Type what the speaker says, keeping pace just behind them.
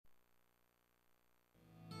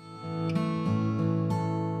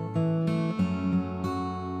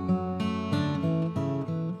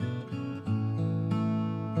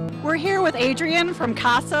We're here with Adrian from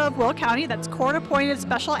CASA of Will County, that's Court Appointed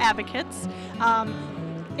Special Advocates.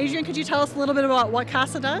 Adrian, could you tell us a little bit about what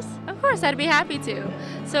CASA does? Of course, I'd be happy to.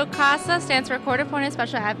 So CASA stands for Court Appointed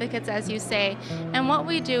Special Advocates, as you say, and what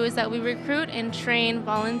we do is that we recruit and train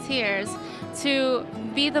volunteers to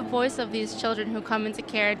be the voice of these children who come into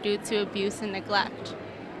care due to abuse and neglect.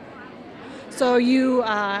 So your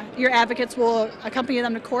advocates will accompany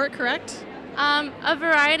them to court, correct? A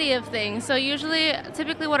variety of things. So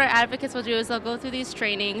typically what our advocates will do is they'll go through these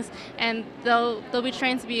trainings and they'll be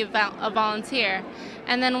trained to be a volunteer.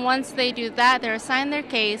 And then once they do that, they're assigned their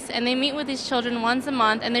case and they meet with these children once a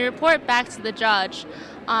month and they report back to the judge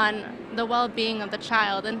on the well-being of the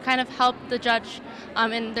child and kind of help the judge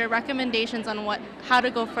in their recommendations on how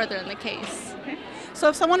to go further in the case. Okay. So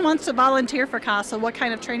if someone wants to volunteer for CASA, what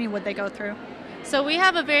kind of training would they go through? So we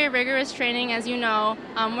have a very rigorous training, as you know.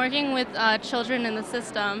 Working with children in the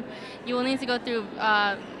system, you will need to go through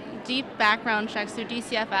deep background checks through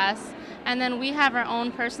DCFS, and then we have our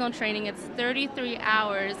own personal training. It's 33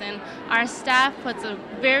 hours, and our staff puts a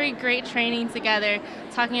very great training together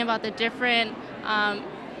talking about the different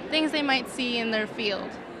things they might see in their field.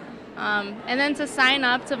 And then to sign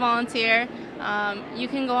up to volunteer, you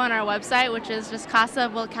can go on our website, which is just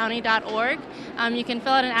casaofwillcounty.org. You can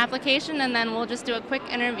fill out an application and then we'll just do a quick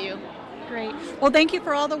interview. Great. Well, thank you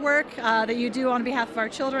for all the work that you do on behalf of our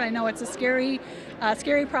children. I know it's a scary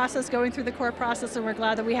process going through the court process, and we're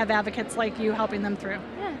glad that we have advocates like you helping them through.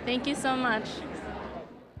 Yeah, thank you so much.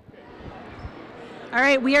 All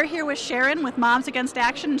right, we are here with Sharon with Moms Against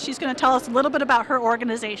Action, and she's going to tell us a little bit about her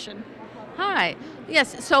organization. Hi.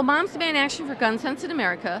 Yes, so Moms Demand Action for Gun Sense in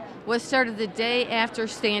America was started the day after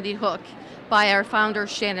Sandy Hook by our founder,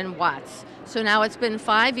 Shannon Watts. So now it's been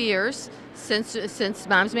 5 years since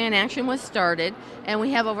Moms Demand Action was started, and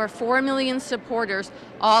we have over 4 million supporters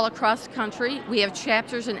all across the country. We have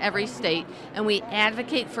chapters in every state, and we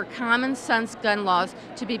advocate for common sense gun laws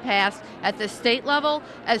to be passed at the state level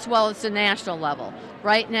as well as the national level.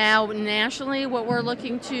 Right now, nationally, what we're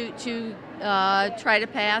looking to try to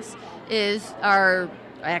pass is we're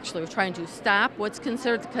trying to stop what's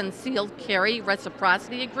considered the concealed carry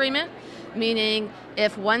reciprocity agreement, meaning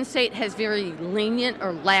if one state has very lenient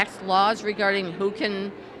or lax laws regarding who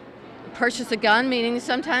can purchase a gun, meaning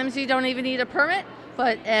sometimes you don't even need a permit,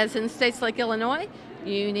 but as in states like Illinois,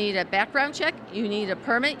 you need a background check, you need a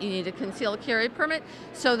permit, you need a concealed carry permit.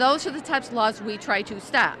 So those are the types of laws we try to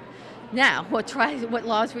stop. Now, what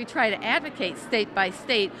laws we try to advocate state by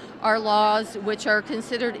state are laws which are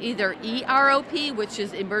considered either EROP, which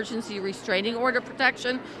is Emergency Restraining Order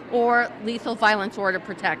Protection, or Lethal Violence Order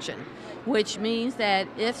Protection, which means that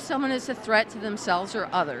if someone is a threat to themselves or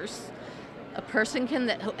others, a person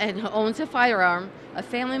who owns a firearm, a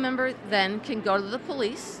family member then can go to the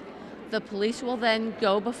police. The police will then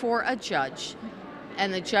go before a judge,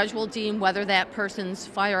 and the judge will deem whether that person's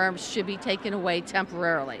firearms should be taken away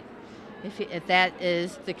temporarily. If that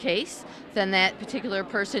is the case, then that particular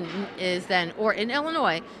person is then, or in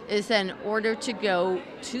Illinois, is then ordered to go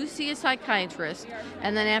to see a psychiatrist,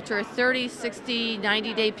 and then after a 30, 60,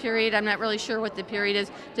 90-day period, I'm not really sure what the period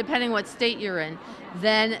is, depending what state you're in,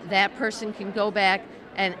 then that person can go back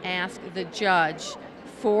and ask the judge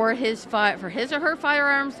for his or her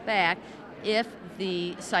firearms back if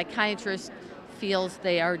the psychiatrist feels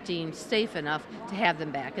they are deemed safe enough to have them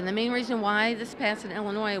back. And the main reason why this passed in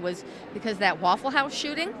Illinois was because that Waffle House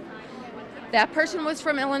shooting, that person was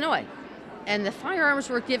from Illinois, and the firearms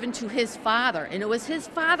were given to his father, and it was his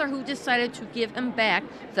father who decided to give him back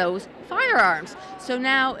those firearms. So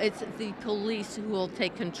now it's the police who will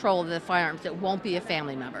take control of the firearms. It won't be a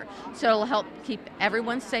family member. So it'll help keep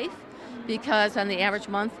everyone safe, because on the average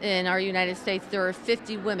month in our United States, there are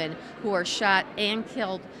 50 women who are shot and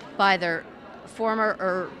killed by their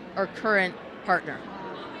former or current partner.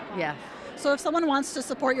 Yeah. So if someone wants to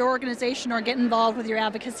support your organization or get involved with your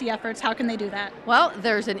advocacy efforts, how can they do that? Well,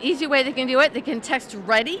 there's an easy way they can do it. They can text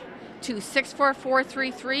READY to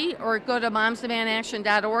 64433 or go to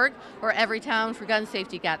momsdemandaction.org or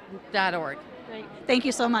everytownforgunsafety.org. Great. Thank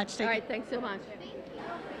you so much. All right, thanks so much.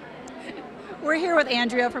 We're here with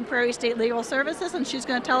Andrea from Prairie State Legal Services, and she's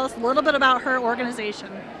going to tell us a little bit about her organization.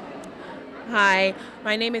 Hi,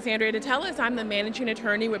 my name is Andrea DeTellis. I'm the managing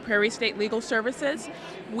attorney with Prairie State Legal Services.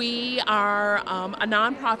 We are a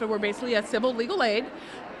nonprofit. We're basically a civil legal aid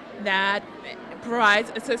that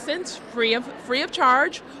provides assistance free of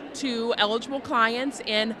charge to eligible clients,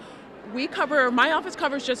 and my office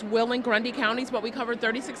covers just Will and Grundy counties, but we cover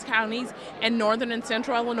 36 counties in northern and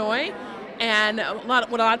central Illinois. And what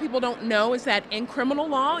a lot of people don't know is that in criminal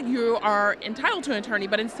law, you are entitled to an attorney,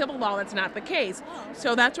 but in civil law, that's not the case.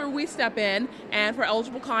 So that's where we step in, and for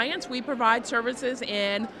eligible clients, we provide services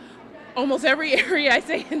in almost every area. I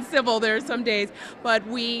say in civil, there are some days, but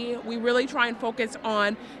we really try and focus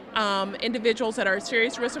on individuals that are at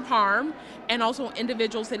serious risk of harm, and also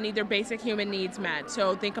individuals that need their basic human needs met.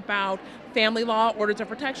 So think about family law, orders of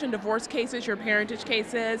protection, divorce cases, your parentage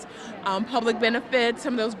cases, public benefits,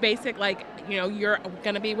 some of those basic, like, you're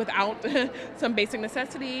going to be without some basic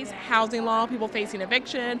necessities, housing law, people facing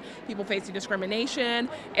eviction, people facing discrimination,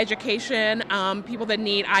 education, people that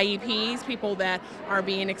need IEPs, people that are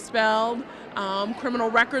being expelled, criminal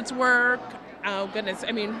records work. Oh, goodness.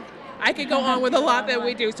 I mean, I could go on with a lot that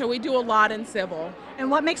we do. So we do a lot in civil. And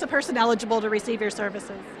what makes a person eligible to receive your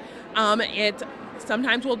services? It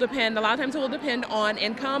sometimes will depend, a lot of times it will depend on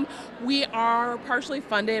income. We are partially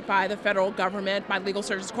funded by the federal government, by Legal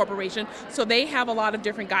Services Corporation, so they have a lot of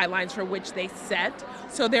different guidelines for which they set.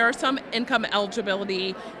 So there are some income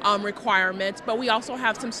eligibility requirements, but we also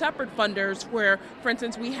have some separate funders where, for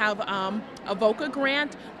instance, we have a VOCA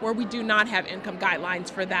grant where we do not have income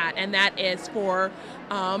guidelines for that, and that is for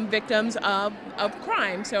victims of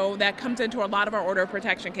crime. So that comes into a lot of our order of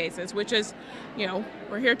protection cases, which is,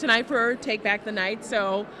 we're here tonight for Take Back the Night,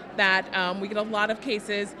 so that we get a lot of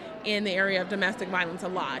cases in the area of domestic violence, a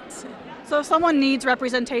lot. So if someone needs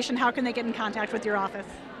representation, how can they get in contact with your office?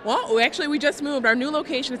 Well, actually, we just moved. Our new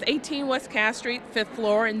location is 18 West Cass Street, 5th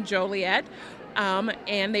floor in Joliet.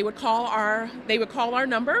 And they would call our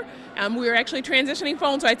number. We are actually transitioning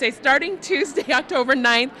phones, so I'd say starting Tuesday, October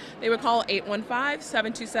 9th, they would call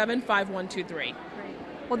 815-727-5123. Great.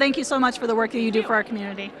 Well, thank you so much for the work that you do for our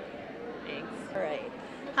community. Thanks. All right.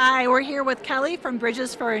 Hi, we're here with Kelly from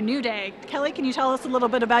Bridges for a New Day. Kelly, can you tell us a little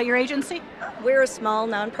bit about your agency? We're a small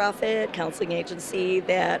nonprofit counseling agency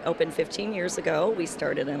that opened 15 years ago. We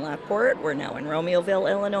started in Lockport. We're now in Romeoville,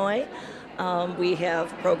 Illinois. We have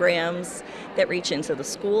programs that reach into the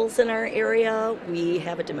schools in our area. We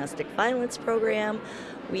have a domestic violence program.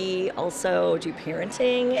 We also do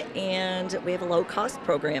parenting, and we have a low-cost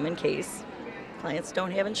program in case clients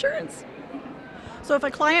don't have insurance. So if a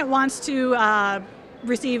client wants to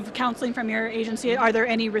receive counseling from your agency, are there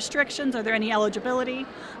any restrictions? Are there any eligibility?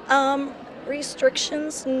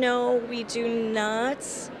 Restrictions? No, we do not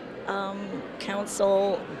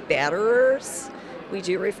counsel batterers. We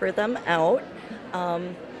do refer them out.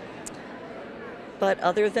 But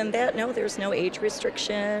other than that, no, there's no age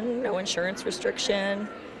restriction, no insurance restriction.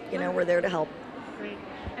 We're there to help. Great.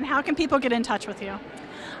 And how can people get in touch with you?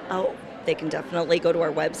 Oh, they can definitely go to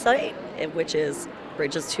our website, which is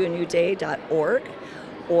bridgestoanewday.org,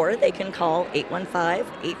 or they can call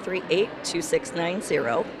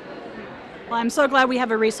 815-838-2690. Well, I'm so glad we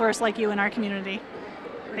have a resource like you in our community.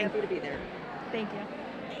 We're happy to be there. Thank you.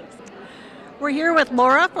 Thanks. We're here with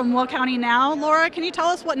Laura from Will County Now. Laura, can you tell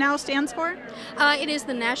us what NOW stands for? It is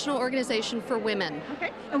the National Organization for Women.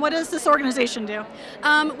 Okay. And what does this organization do?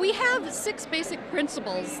 We have 6 basic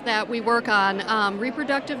principles that we work on.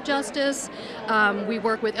 Reproductive justice, we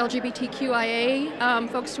work with LGBTQIA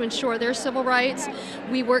folks to ensure their civil rights.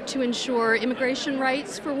 We work to ensure immigration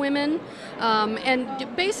rights for women, and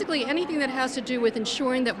basically anything that has to do with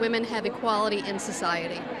ensuring that women have equality in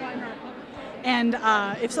society. And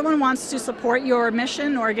if someone wants to support your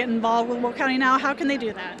mission or get involved with Will County Now, how can they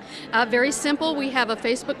do that? Very simple. We have a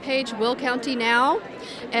Facebook page, Will County Now,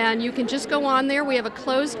 and you can just go on there. We have a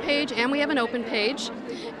closed page and we have an open page,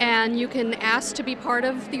 and you can ask to be part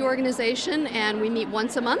of the organization, and we meet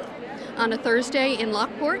once a month on a Thursday in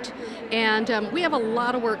Lockport, and we have a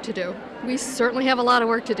lot of work to do. We certainly have a lot of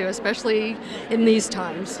work to do, especially in these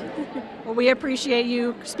times. Well, we appreciate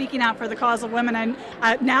you speaking out for the cause of women, and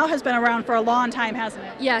NOW has been around for a long time, hasn't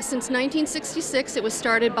it? Yeah, since 1966. It was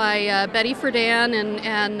started by Betty Friedan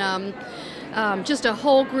and just a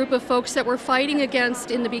whole group of folks that were fighting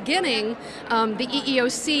against, in the beginning, the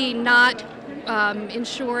EEOC not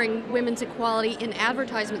ensuring women's equality in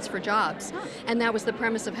advertisements for jobs. And that was the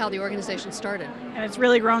premise of how the organization started. And it's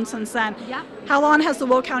really grown since then. Yeah. How long has the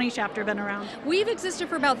Will County chapter been around? We've existed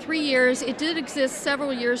for about 3 years. It did exist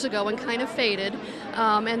several years ago and kind of faded.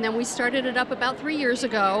 And then we started it up about 3 years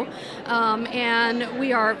ago. And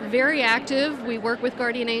we are very active. We work with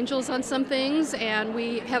Guardian Angels on some things, and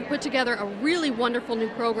we have put together a really wonderful new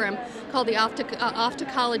program called the Off to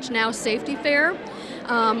College Now Safety Fair.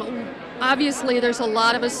 Obviously, there's a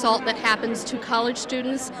lot of assault that happens to college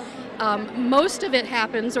students. Most of it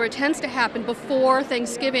happens, or it tends to happen, before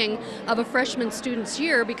Thanksgiving of a freshman student's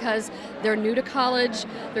year, because they're new to college,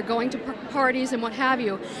 they're going to parties and what have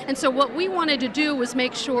you. And so what we wanted to do was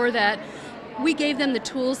make sure that we gave them the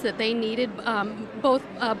tools that they needed, both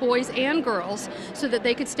boys and girls, so that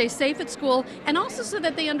they could stay safe at school, and also so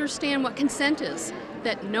that they understand what consent is.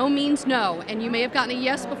 That no means no, and you may have gotten a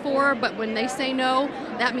yes before, but when they say no,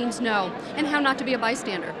 that means no, and how not to be a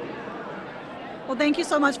bystander. Well, thank you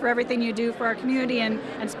so much for everything you do for our community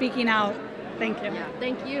and speaking out. Thank you. Yeah,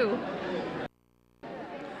 thank you.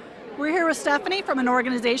 We're here with Stephanie from an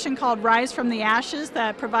organization called Rise from the Ashes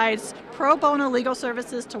that provides pro bono legal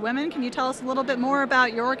services to women. Can you tell us a little bit more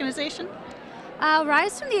about your organization?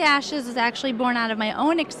 Rise from the Ashes is actually born out of my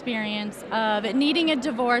own experience of needing a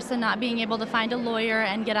divorce and not being able to find a lawyer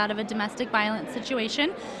and get out of a domestic violence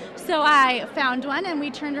situation. So I found one, and we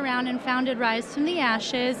turned around and founded Rise from the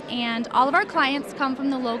Ashes, and all of our clients come from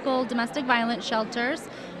the local domestic violence shelters.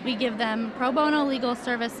 We give them pro bono legal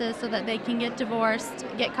services so that they can get divorced,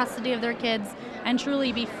 get custody of their kids, and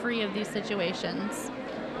truly be free of these situations.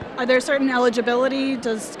 Are there certain eligibility?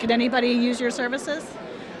 Can anybody use your services?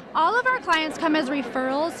 All of our clients come as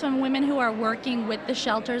referrals from women who are working with the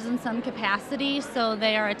shelters in some capacity. So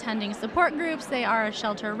they are attending support groups, they are a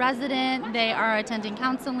shelter resident, they are attending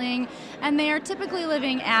counseling, and they are typically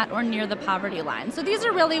living at or near the poverty line. So these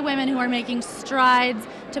are really women who are making strides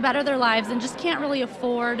to better their lives and just can't really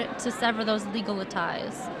afford to sever those legal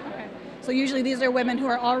ties. So usually these are women who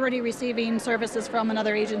are already receiving services from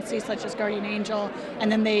another agency such as Guardian Angel,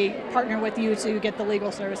 and then they partner with you to get the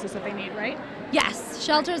legal services that they need, right? Yes,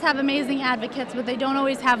 shelters have amazing advocates, but they don't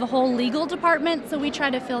always have a whole legal department, so we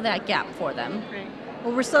try to fill that gap for them. Great.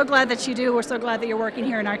 Well, we're so glad that you do. We're so glad that you're working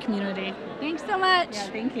here in our community. Thanks so much. Yeah,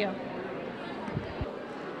 thank you.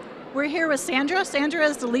 We're here with Sandra. Sandra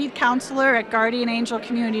is the lead counselor at Guardian Angel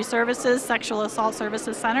Community Services Sexual Assault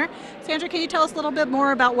Services Center. Sandra, can you tell us a little bit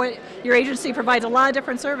more about what your agency provides? A lot of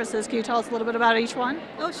different services. Can you tell us a little bit about each one?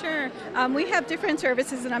 Oh, sure. We have different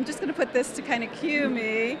services, and I'm just going to put this to kind of cue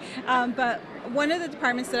me. But one of the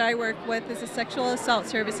departments that I work with is the Sexual Assault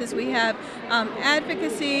Services. We have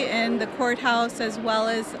advocacy in the courthouse as well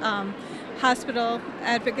as hospital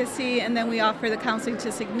advocacy, and then we offer the counseling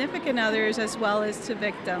to significant others as well as to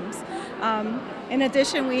victims. In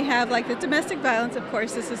addition, we have like the domestic violence, of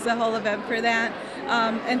course, this is the whole event for that,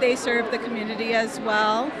 and they serve the community as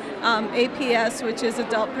well. APS, which is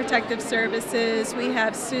Adult Protective Services. We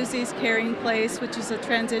have Susie's Caring Place, which is a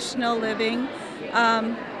transitional living.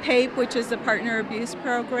 PAPE, which is the Partner Abuse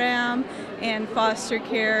Program, and foster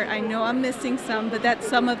care. I know I'm missing some, but that's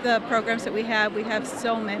some of the programs that we have. We have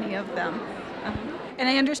so many of them. And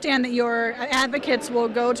I understand that your advocates will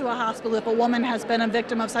go to a hospital if a woman has been a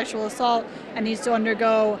victim of sexual assault and needs to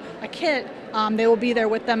undergo a kit. They will be there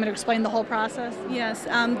with them and explain the whole process. Yes,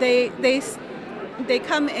 they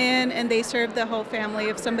come in and they serve the whole family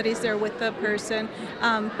if somebody's there with the person.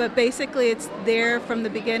 But basically it's there from the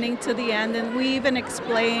beginning to the end, and we even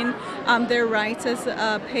explain their rights as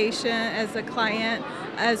a patient, as a client,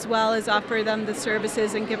 as well as offer them the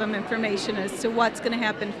services and give them information as to what's going to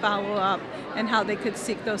happen, follow up, and how they could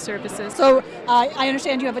seek those services. So I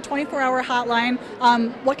understand you have a 24-hour hotline.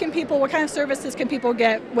 What kind of services can people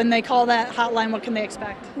get when they call that hotline? What can they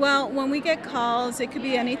expect? Well, when we get calls, it could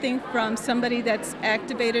be anything from somebody that's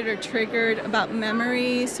activated or triggered about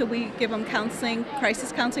memories, so we give them counseling,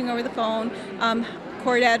 crisis counseling over the phone,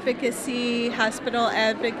 court advocacy, hospital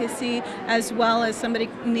advocacy, as well as somebody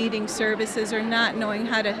needing services or not knowing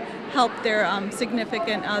how to help their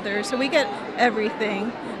significant other. So we get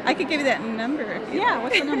everything. I could give you that number. Yeah,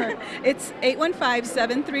 what's the number? It's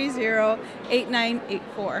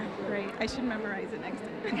 815-730-8984. Great. I should memorize it next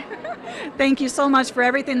time. Thank you so much for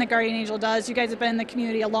everything that Guardian Angel does. You guys have been in the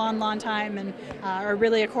community a long, long time and are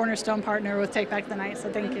really a cornerstone partner with Take Back the Night,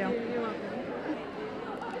 so thank you.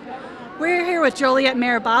 We're here with Joliet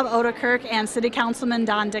Mayor Bob Odekirk and City Councilman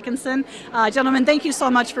Don Dickinson. Gentlemen, thank you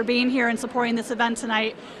so much for being here and supporting this event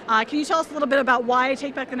tonight. Can you tell us a little bit about why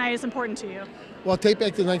Take Back the Night is important to you? Well, Take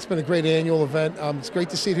Back the Night's been a great annual event. It's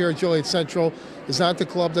great to see it here at Joliet Central. The Zonta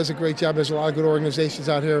Club does a great job. There's a lot of good organizations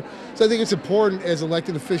out here. So I think it's important as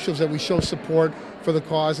elected officials that we show support for the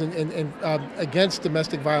cause and against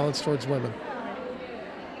domestic violence towards women.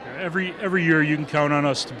 Every year you can count on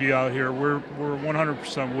us to be out here. We're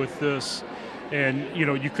 100% with this, and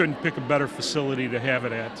you couldn't pick a better facility to have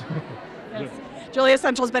it at. Yes. Joliet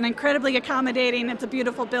Central has been incredibly accommodating. It's a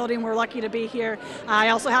beautiful building. We're lucky to be here. I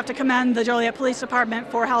also have to commend the Joliet Police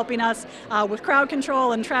Department for helping us with crowd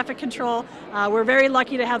control and traffic control. We're very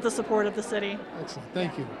lucky to have the support of the city. Excellent.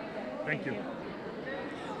 Thank you. Thank you.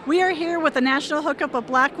 We are here with the National Hookup of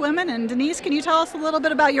Black Women. And Denise, can you tell us a little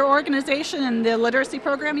bit about your organization and the literacy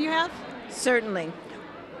program you have? Certainly.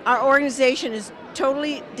 Our organization is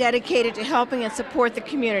totally dedicated to helping and support the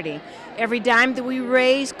community. Every dime that we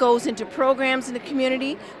raise goes into programs in the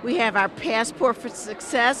community. We have our Passport for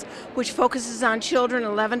Success, which focuses on children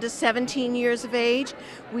 11 to 17 years of age.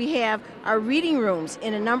 We have our reading rooms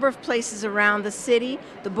in a number of places around the city.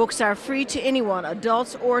 The books are free to anyone,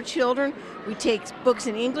 adults or children. We take books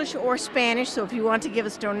in English or Spanish, so if you want to give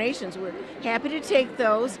us donations, we're happy to take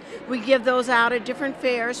those. We give those out at different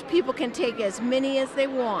fairs. People can take as many as they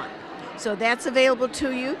want. So that's available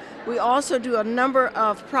to you. We also do a number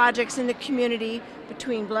of projects in the community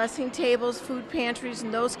between blessing tables, food pantries,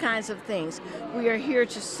 and those kinds of things. We are here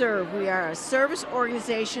to serve. We are a service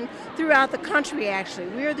organization throughout the country, actually.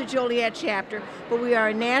 We are the Joliet chapter, but we are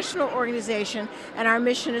a national organization, and our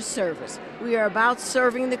mission is service. We are about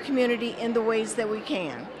serving the community in the ways that we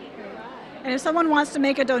can. And if someone wants to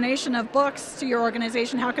make a donation of books to your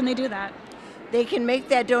organization, how can they do that? They can make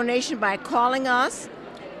that donation by calling us,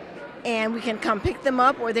 and we can come pick them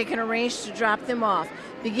up, or they can arrange to drop them off.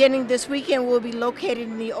 Beginning this weekend, we'll be located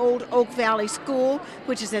in the old Oak Valley School,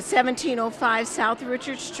 which is at 1705 South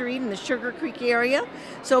Richard Street in the Sugar Creek area.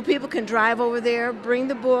 So people can drive over there, bring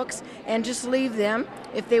the books, and just leave them.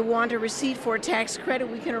 If they want a receipt for a tax credit,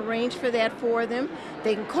 we can arrange for that for them.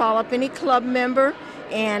 They can call up any club member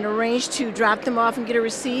and arrange to drop them off and get a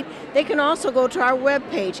receipt. They can also go to our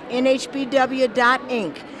webpage,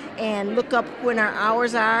 nhbw.inc. and look up when our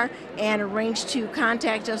hours are and arrange to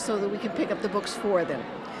contact us so that we can pick up the books for them.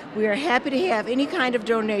 We are happy to have any kind of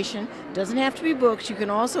donation. Doesn't have to be books. You can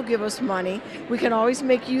also give us money. We can always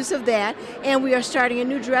make use of that. And we are starting a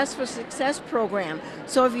new Dress for Success program.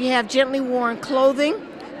 So if you have gently worn clothing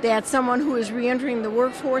that someone who is reentering the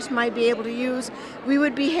workforce might be able to use, we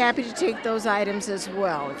would be happy to take those items as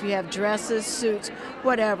well. If you have dresses, suits,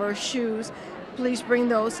 whatever, shoes, please bring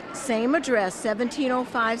those. Same address,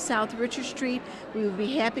 1705 South Richard Street. We would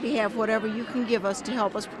be happy to have whatever you can give us to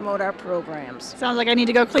help us promote our programs. Sounds like I need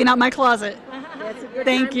to go clean out my closet. That's a good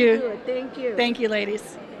Thank time you. to do it. Thank you. Thank you,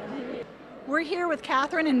 ladies. We're here with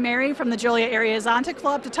Catherine and Mary from the Joliet Area Zonta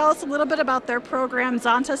Club to tell us a little bit about their program,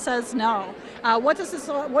 Zonta Says No. What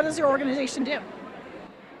does your organization do?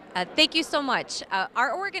 Thank you so much.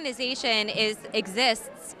 Our organization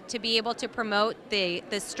exists to be able to promote the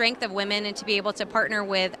strength of women and to be able to partner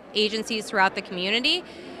with agencies throughout the community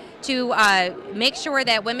to make sure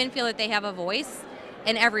that women feel that they have a voice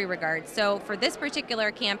in every regard. So for this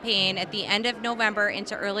particular campaign, at the end of November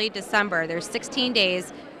into early December, there's 16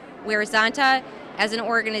 days where Zonta, as an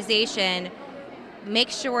organization,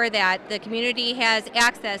 makes sure that the community has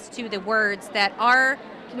access to the words that our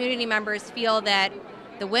community members feel that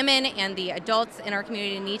the women and the adults in our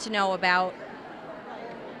community need to know about,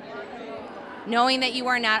 knowing that you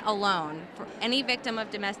are not alone. For any victim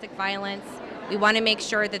of domestic violence, we want to make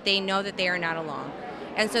sure that they know that they are not alone.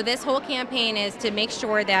 And so this whole campaign is to make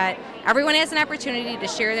sure that everyone has an opportunity to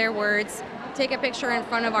share their words, take a picture in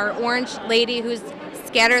front of our orange lady who's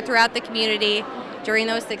scattered throughout the community during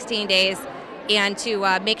those 16 days, and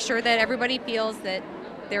to make sure that everybody feels that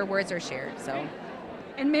their words are shared. So.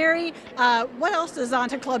 And Mary, what else does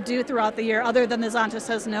Zonta Club do throughout the year other than the Zonta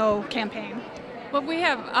Says No campaign? Well, we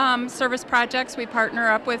have service projects. We partner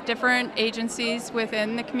up with different agencies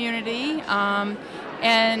within the community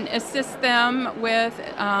and assist them with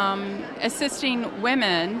assisting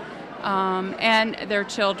women and their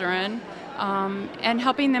children and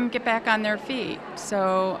helping them get back on their feet.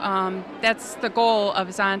 So that's the goal of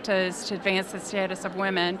Zonta, is to advance the status of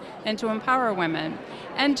women and to empower women.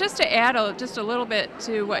 And just to add just a little bit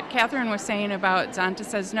to what Catherine was saying about Zonta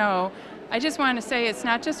Says No, I just want to say it's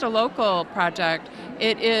not just a local project,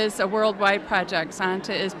 it is a worldwide project.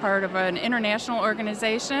 Zonta is part of an international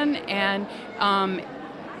organization, and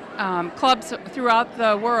clubs throughout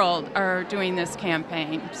the world are doing this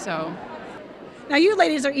campaign. So. Now you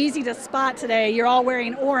ladies are easy to spot today. You're all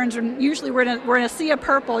wearing orange, and usually we're in a sea of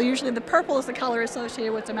purple. Usually the purple is the color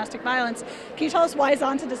associated with domestic violence. Can you tell us why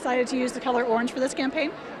Zonta decided to use the color orange for this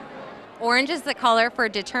campaign? Orange is the color for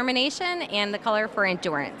determination and the color for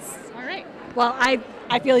endurance. All right. Well, I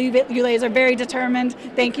feel you ladies are very determined.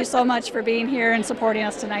 Thank you so much for being here and supporting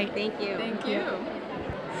us tonight. Thank you. Thank you.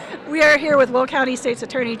 We are here with Will County State's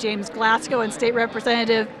Attorney James Glasgow and State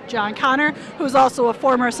Representative John Connor, who's also a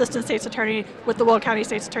former Assistant State's Attorney with the Will County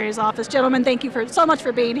State's Attorney's Office. Gentlemen, thank you so much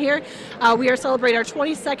for being here. We are celebrating our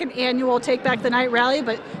 22nd annual Take Back the Night rally,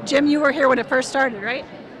 but Jim, you were here when it first started, right?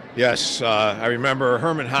 Yes, I remember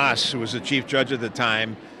Herman Haas, who was the chief judge at the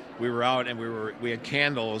time. We were out and we had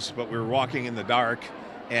candles, but we were walking in the dark,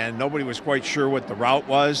 and nobody was quite sure what the route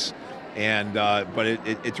was, and but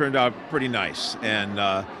it turned out pretty nice.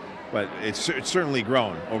 And but it's certainly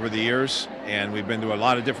grown over the years, and we've been to a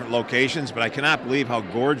lot of different locations, but I cannot believe how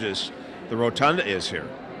gorgeous the rotunda is here.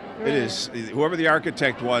 It is, whoever the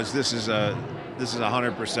architect was, this is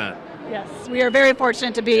 100%. Yes, we are very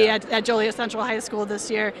fortunate to be at Joliet Central High School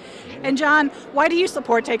this year. And John, why do you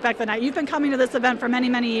support Take Back the Night? You've been coming to this event for many,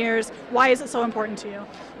 many years. Why is it so important to you?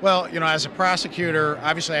 Well, as a prosecutor,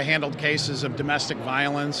 obviously I handled cases of domestic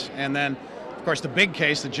violence, and then, of course, the big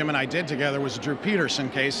case that Jim and I did together was the Drew Peterson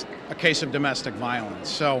case, a case of domestic violence.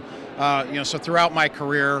 So, so throughout my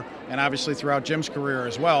career, and obviously throughout Jim's career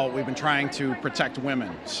as well, we've been trying to protect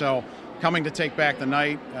women. So coming to Take Back the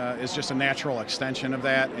Night is just a natural extension of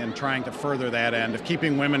that, and trying to further that end of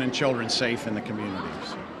keeping women and children safe in the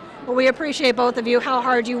communities. Well, we appreciate both of you, how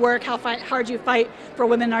hard you work, how hard you fight for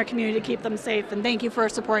women in our community to keep them safe, and thank you for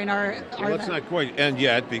supporting our Well, it's event. not quite end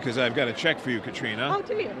yet, because I've got a check for you, Katrina. Oh,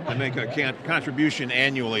 do you? I make a contribution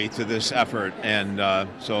annually to this effort, and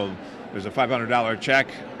so there's a $500 check.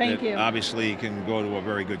 Thank that you. Obviously can go to a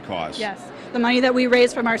very good cause. Yes. The money that we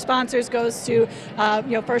raise from our sponsors goes to,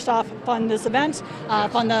 first off, fund this event,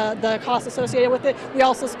 fund the costs associated with it. We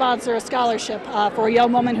also sponsor a scholarship for a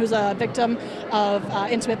young woman who's a victim of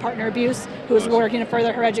intimate partner abuse, who is working to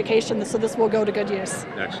further her education, so this will go to good use.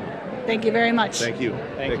 Excellent. Thank you very much. Thank you.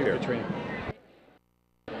 Thank Take you, care. Katrina.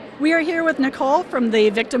 We are here with Nicole from the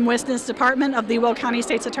Victim Witness Department of the Will County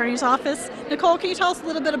State's Attorney's Office. Nicole, can you tell us a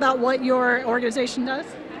little bit about what your organization does?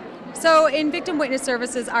 So in Victim Witness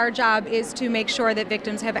Services, our job is to make sure that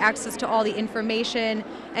victims have access to all the information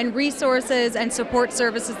and resources and support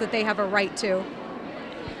services that they have a right to.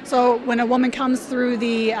 So when a woman comes through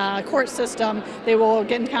the court system, they will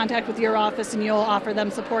get in contact with your office and you'll offer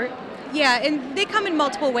them support? Yeah, and they come in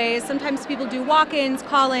multiple ways. Sometimes people do walk-ins,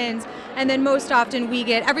 call-ins, and then most often we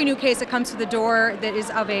get every new case that comes to the door that is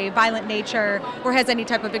of a violent nature or has any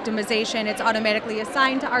type of victimization, it's automatically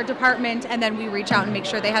assigned to our department, and then we reach out and make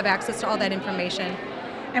sure they have access to all that information.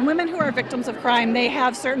 And women who are victims of crime, they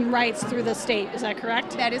have certain rights through the state, is that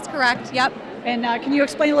correct? That is correct, yep. And can you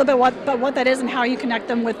explain a little bit what that is and how you connect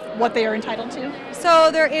them with what they are entitled to?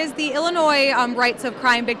 So there is the Illinois Rights of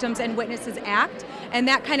Crime Victims and Witnesses Act, and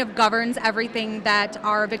that kind of governs everything that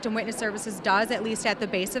our Victim Witness Services does, at least at the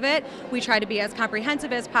base of it. We try to be as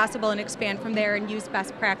comprehensive as possible and expand from there and use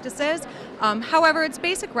best practices. However, it's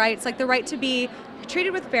basic rights, like the right to be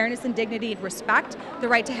treated with fairness and dignity and respect, the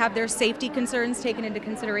right to have their safety concerns taken into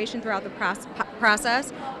consideration throughout the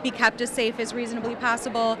process, be kept as safe as reasonably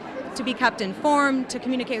possible, to be kept informed, to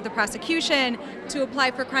communicate with the prosecution, to apply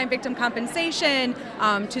for crime victim compensation,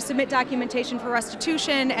 to submit documentation for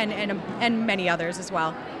restitution, and many others as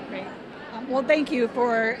well. Great. Well, thank you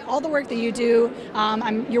for all the work that you do.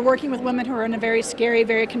 You're working with women who are in a very scary,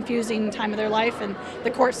 very confusing time of their life, and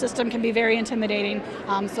the court system can be very intimidating.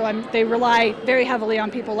 They rely very heavily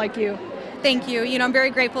on people like you. Thank you. I'm very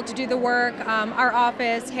grateful to do the work. Our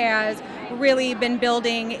office has really been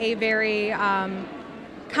building a very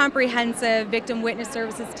comprehensive victim witness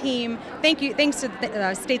services team. Thanks to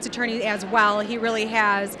the state's attorney as well. He really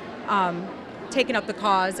has taken up the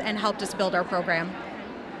cause and helped us build our program.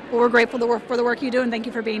 Well, we're grateful for the work you do, and thank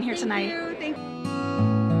you for being here tonight. Thank you.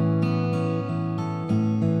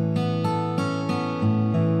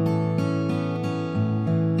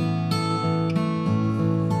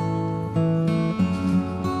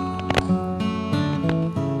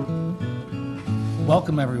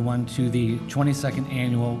 Welcome everyone to the 22nd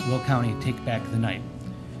annual Will County Take Back the Night.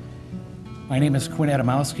 My name is Quinn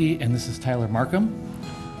Adamowski and this is Tyler Markham.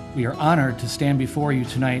 We are honored to stand before you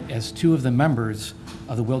tonight as two of the members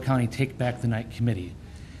of the Will County Take Back the Night Committee.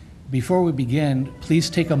 Before we begin, please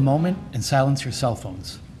take a moment and silence your cell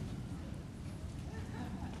phones.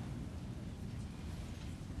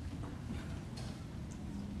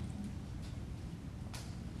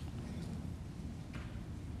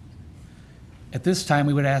 At this time,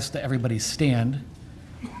 we would ask that everybody stand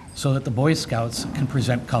so that the Boy Scouts can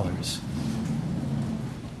present colors.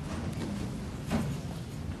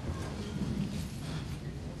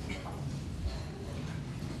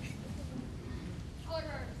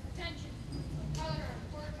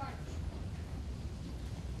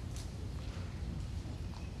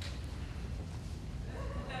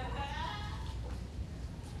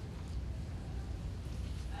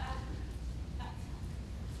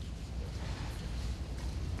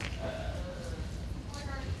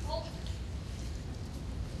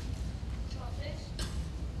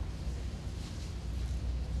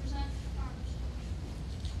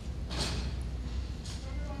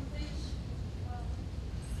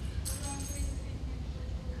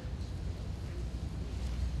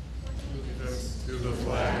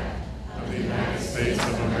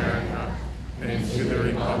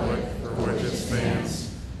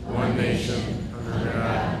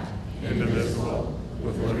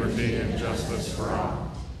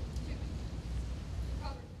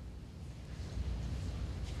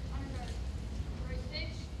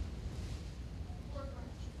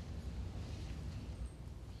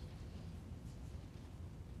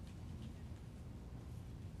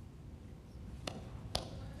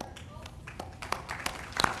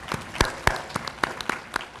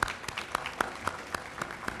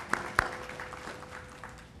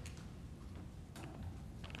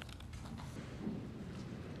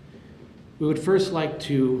 We would first like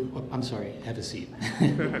to, oh, I'm sorry, have a seat.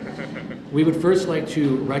 We would first like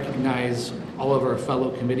to recognize all of our fellow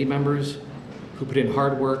committee members who put in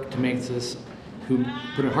hard work to make this,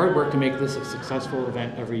 a successful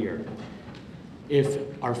event every year. If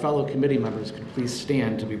our fellow committee members could please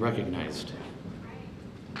stand to be recognized.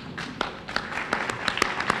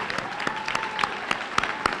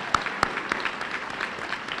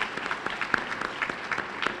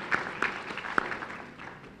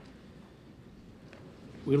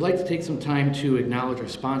 We'd like to take some time to acknowledge our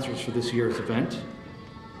sponsors for this year's event.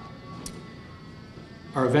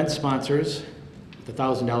 Our event sponsors, with a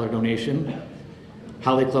 $1,000 donation,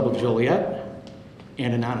 Holly Club of Joliet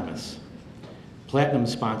and Anonymous. Platinum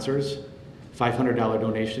sponsors, $500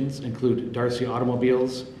 donations, include Darcy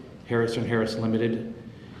Automobiles, Harris & Harris Limited,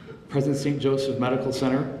 President St. Joseph Medical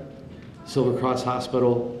Center, Silver Cross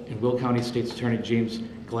Hospital, and Will County State's Attorney James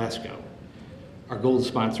Glasgow. Our gold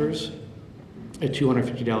sponsors, at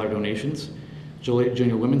 $250 donations, Joliet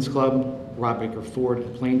Junior Women's Club, Rob Baker Ford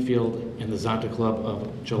at Plainfield, and the Zonta Club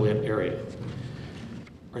of Joliet area.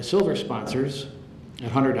 Our silver sponsors at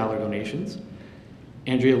 $100 donations,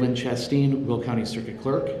 Andrea Lynn Chasteen, Will County Circuit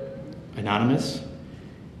Clerk, Anonymous,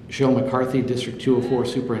 Cheryl McCarthy, District 204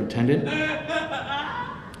 Superintendent,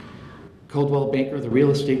 Coldwell Banker, the Real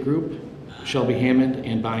Estate Group, Shelby Hammond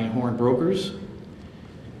and Bonnie Horn Brokers,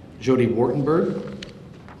 Jody Wartenberg,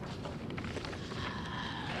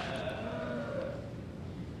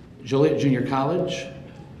 Joliet Junior College,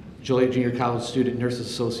 Joliet Junior College Student Nurses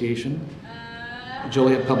Association,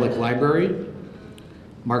 Joliet Public Library,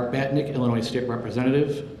 Mark Batnick, Illinois State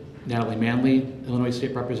Representative, Natalie Manley, Illinois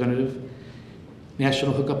State Representative,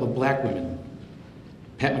 National Hookup of Black Women,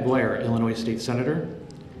 Pat McGuire, Illinois State Senator,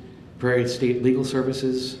 Prairie State Legal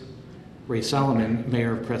Services, Ray Solomon,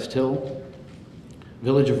 Mayor of Crest Hill,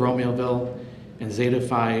 Village of Romeoville, and Zeta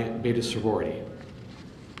Phi Beta Sorority.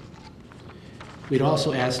 We'd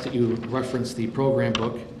also ask that you reference the program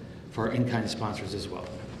book for our in-kind sponsors as well.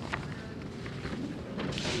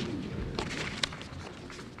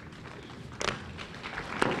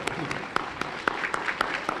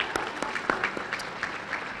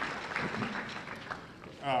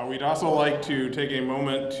 We'd also like to take a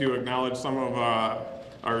moment to acknowledge some of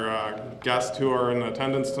our guests who are in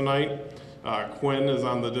attendance tonight. Quinn is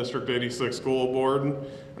on the District 86 School Board,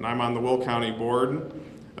 and I'm on the Will County Board.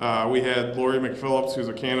 We had Lori McPhillips, who's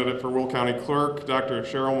a candidate for Will County Clerk, Dr.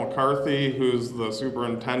 Cheryl McCarthy, who's the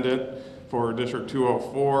Superintendent for District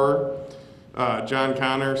 204, John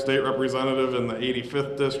Connor, State Representative in the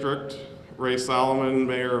 85th District, Ray Solomon,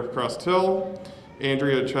 Mayor of Crest Hill,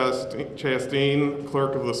 Andrea Chasteen,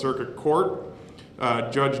 Clerk of the Circuit Court,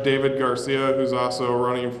 Judge David Garcia, who's also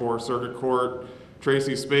running for Circuit Court,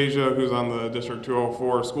 Tracy Spezia, who's on the District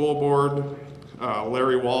 204 School Board,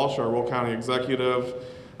 Larry Walsh, our Will County Executive,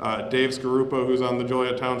 Dave Skarupa, who's on the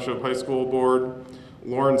Joliet Township High School Board,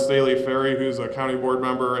 Lauren Staley-Ferry, who's a county board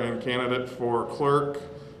member and candidate for clerk,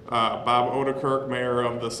 Bob Odekirk, mayor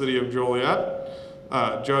of the city of Joliet,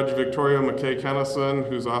 Judge Victoria McKay-Kennison,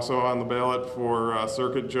 who's also on the ballot for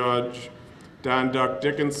circuit judge, Don Duck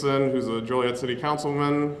Dickinson, who's a Joliet city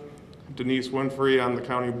councilman, Denise Winfrey on the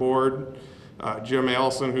county board, Jim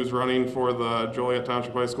Allison, who's running for the Joliet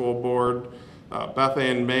Township High School Board, Beth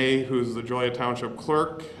Ann May, who's the Joliet Township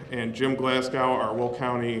Clerk, and Jim Glasgow, our Will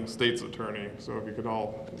County State's Attorney. So if you could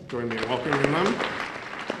all join me in welcoming them.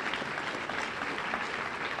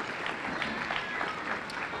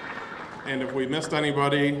 And if we missed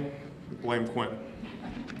anybody, blame Quinn.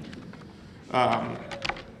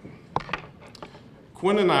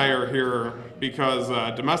 Quinn and I are here because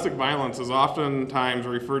domestic violence is oftentimes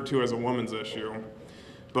referred to as a woman's issue.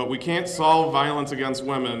 But we can't solve violence against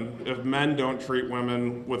women if men don't treat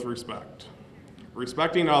women with respect.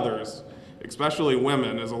 Respecting others, especially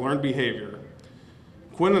women, is a learned behavior.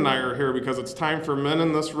 Quinn and I are here because it's time for men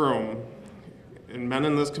in this room and men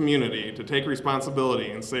in this community to take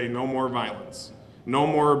responsibility and say no more violence, no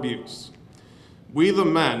more abuse. We, the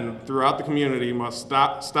men throughout the community, must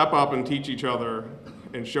step up and teach each other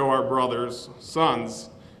and show our brothers, sons,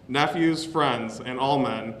 nephews, friends, and all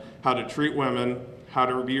men how to treat women, how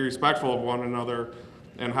to be respectful of one another,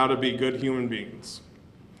 and how to be good human beings.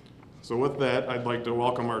 So with that, I'd like to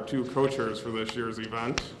welcome our two co-chairs for this year's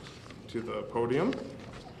event to the podium.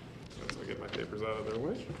 As I get my papers out of their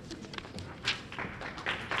way.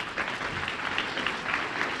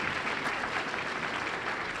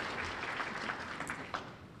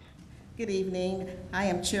 Good evening. I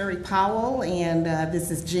am Cherry Powell, and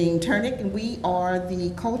this is Jean Turnick, and we are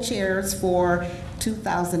the co-chairs for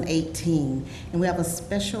 2018. And we have a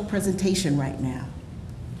special presentation right now.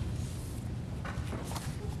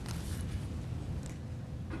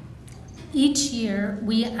 Each year,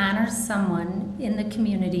 we honor someone in the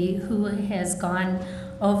community who has gone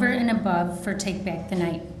over and above for Take Back the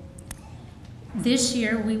Night. This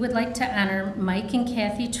year, we would like to honor Mike and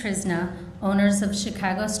Kathy Trisna, owners of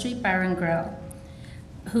Chicago Street Bar and Grill,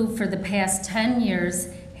 who for the past 10 years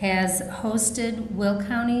has hosted Will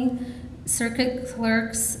County Circuit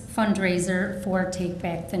Clerk's fundraiser for Take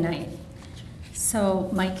Back the Night. So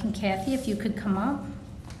Mike and Kathy, if you could come up.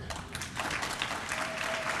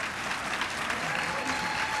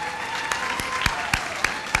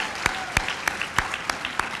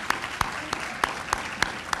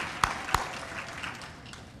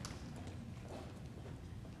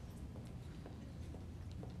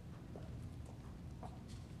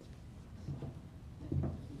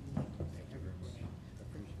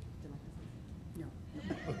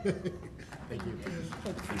 Thank you.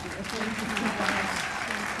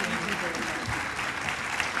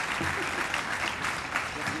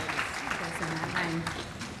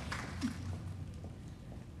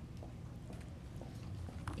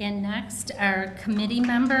 And next, our committee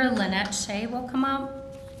member, Lynette Shea, will come up.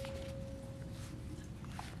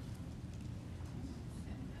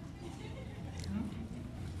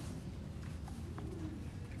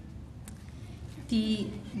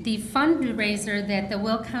 The fundraiser that the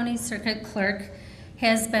Will County Circuit Clerk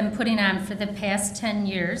has been putting on for the past 10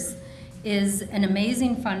 years is an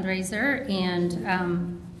amazing fundraiser, and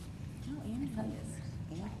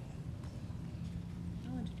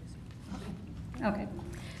okay.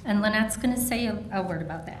 And Lynette's going to say a word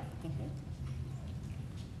about that.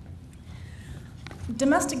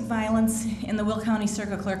 Domestic violence in the Will County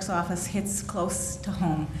Circuit Clerk's office hits close to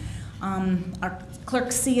home. Our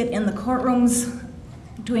clerks see it in the courtrooms,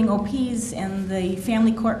 doing OPs and the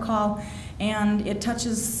family court call, and it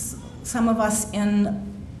touches some of us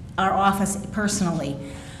in our office personally.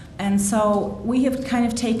 And so we have kind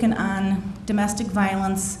of taken on domestic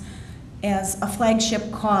violence as a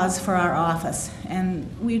flagship cause for our office. And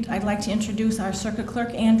I'd like to introduce our Circuit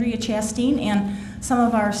Clerk, Andrea Chasteen, and some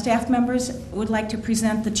of our staff members would like to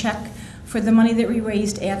present the check for the money that we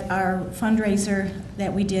raised at our fundraiser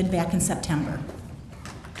that we did back in September.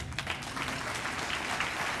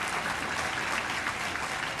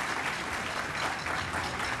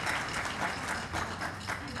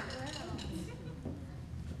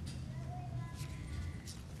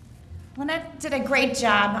 Lynette did a great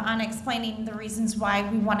job on explaining the reasons why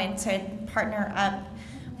we wanted to partner up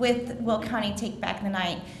with Will County Take Back the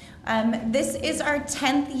Night. This is our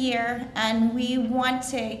 10th year, and we want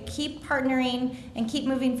to keep partnering and keep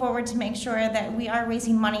moving forward to make sure that we are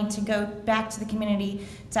raising money to go back to the community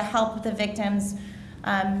to help the victims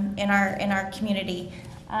in our community.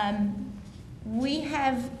 We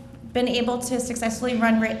have been able to successfully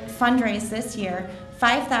fundraise this year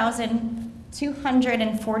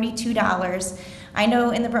 $5,242. I know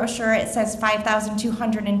in the brochure it says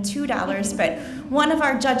 $5,202, but one of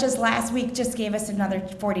our judges last week just gave us another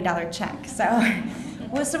 $40 check. So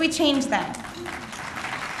we changed that.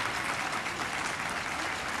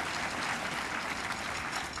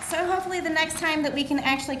 So hopefully the next time that we can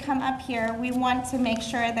actually come up here, we want to make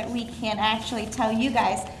sure that we can actually tell you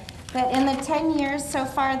guys that in the 10 years so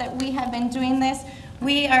far that we have been doing this,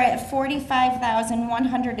 we are at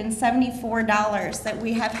 $45,174 that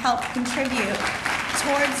we have helped contribute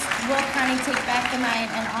towards Will County Take Back the Night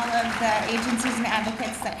and all of the agencies and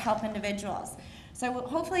advocates that help individuals. So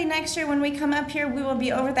hopefully next year when we come up here, we will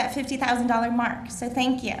be over that $50,000 mark. So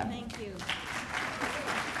thank you. Thank you.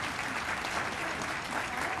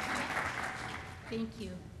 Thank you.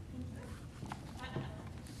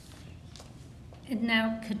 And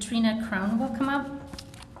now Katrina Krohn will come up.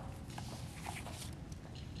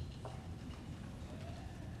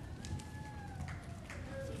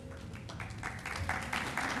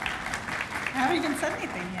 I haven't even said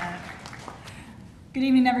anything yet. Good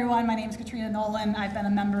evening, everyone. My name is Katrina Nolan. I've been a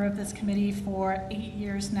member of this committee for 8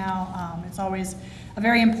 years now. It's always a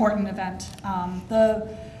very important event.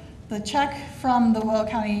 The check from the Will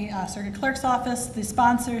County Circuit Clerk's office, the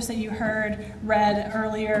sponsors that you heard read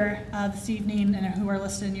earlier this evening and who are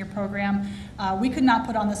listed in your program, we could not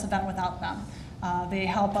put on this event without them. They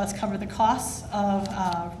help us cover the costs of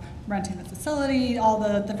renting the facility, all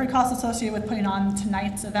the different costs associated with putting on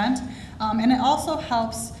tonight's event. And it also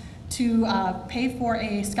helps to pay for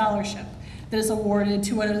a scholarship that is awarded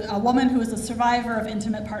to a woman who is a survivor of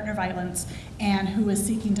intimate partner violence and who is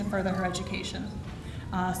seeking to further her education.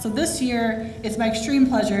 So this year, it's my extreme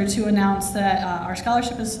pleasure to announce that our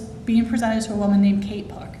scholarship is being presented to a woman named Kate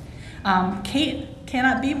Pook. Kate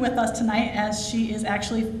cannot be with us tonight as she is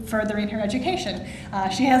actually furthering her education.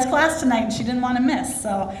 She has class tonight and she didn't want to miss.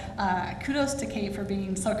 So kudos to Kate for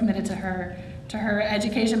being so committed to her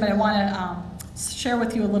education, but I want to share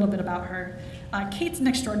with you a little bit about her. Kate's an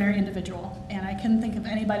extraordinary individual, and I couldn't think of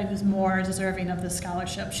anybody who's more deserving of this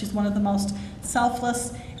scholarship. She's one of the most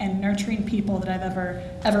selfless and nurturing people that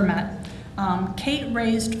I've ever met. Kate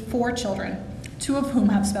raised 4 children, 2 of whom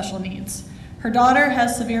have special needs. Her daughter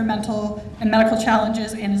has severe mental and medical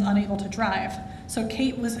challenges and is unable to drive. So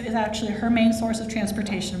Kate is actually her main source of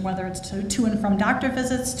transportation, whether it's to and from doctor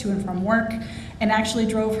visits, to and from work, and actually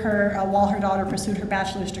drove her, while her daughter pursued her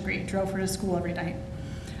bachelor's degree, drove her to school every night.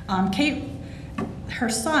 Kate, her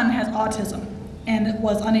son has autism and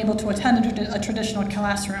was unable to attend a traditional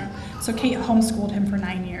classroom, so Kate homeschooled him for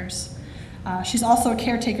 9 years. She's also a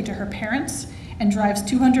caretaker to her parents and drives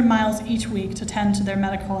 200 miles each week to tend to their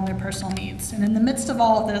medical and their personal needs. And in the midst of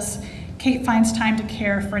all of this, Kate finds time to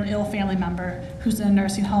care for an ill family member who's in a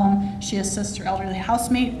nursing home. She assists her elderly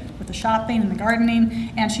housemate with the shopping and the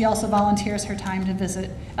gardening, and she also volunteers her time to visit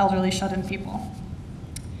elderly shut-in people.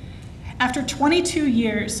 After 22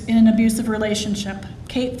 years in an abusive relationship,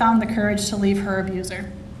 Kate found the courage to leave her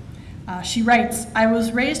abuser. She writes, "I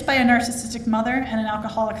was raised by a narcissistic mother and an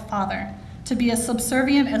alcoholic father to be as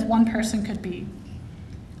subservient as one person could be.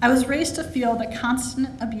 I was raised to feel that constant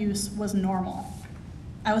abuse was normal.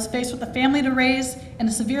 I was faced with a family to raise and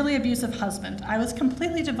a severely abusive husband. I was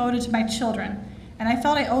completely devoted to my children, and I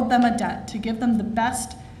felt I owed them a debt to give them the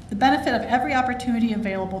benefit of every opportunity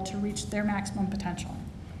available to reach their maximum potential.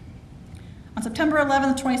 On September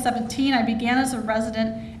 11, 2017, I began as a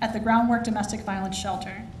resident at the Groundwork Domestic Violence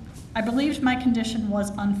Shelter. I believed my condition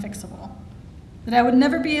was unfixable, that I would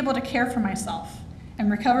never be able to care for myself and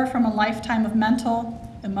recover from a lifetime of mental,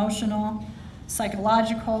 emotional,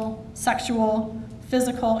 psychological, sexual,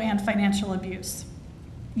 physical, and financial abuse.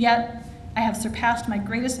 Yet, I have surpassed my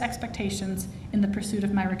greatest expectations in the pursuit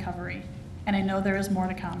of my recovery, and I know there is more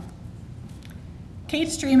to come."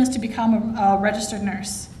 Kate's dream is to become a registered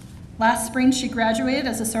nurse. Last spring, she graduated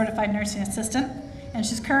as a certified nursing assistant, and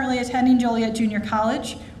she's currently attending Joliet Junior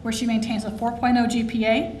College, where she maintains a 4.0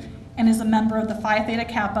 GPA and is a member of the Phi Theta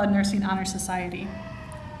Kappa Nursing Honor Society.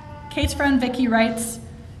 Kate's friend Vicki writes,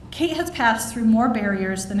 "Kate has passed through more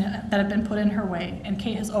barriers that have been put in her way, and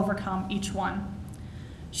Kate has overcome each one.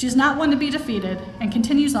 She is not one to be defeated and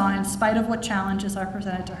continues on in spite of what challenges are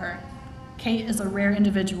presented to her. Kate is a rare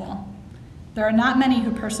individual. There are not many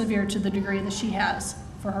who persevere to the degree that she has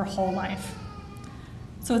for her whole life."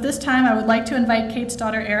 So at this time, I would like to invite Kate's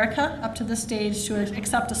daughter Erica up to the stage to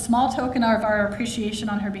accept a small token of our appreciation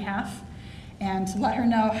on her behalf and to let her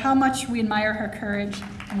know how much we admire her courage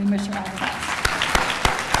and we wish her all the best.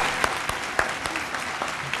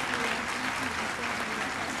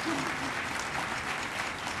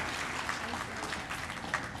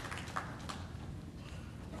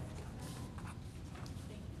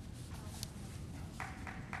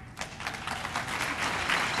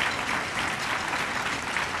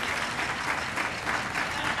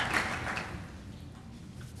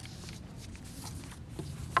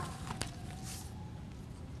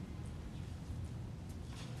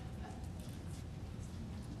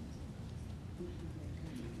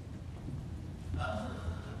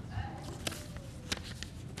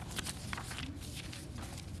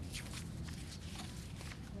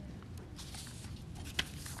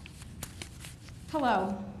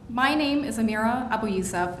 Hello, my name is Amira Abu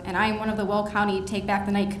Yusuf, and I am one of the Will County Take Back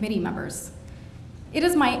the Night committee members. It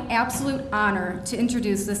is my absolute honor to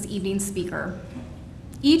introduce this evening's speaker.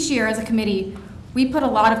 Each year as a committee, we put a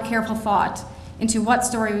lot of careful thought into what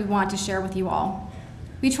story we want to share with you all.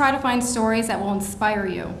 We try to find stories that will inspire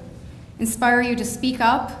you to speak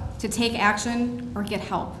up, to take action, or get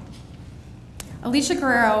help. Alicia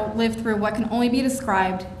Guerrero lived through what can only be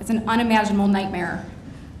described as an unimaginable nightmare.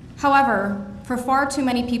 However, for far too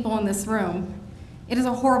many people in this room, it is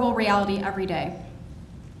a horrible reality every day.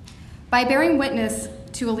 By bearing witness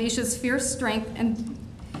to Alicia's fierce strength, and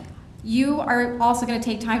you are also going to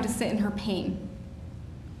take time to sit in her pain.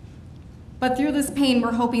 But through this pain,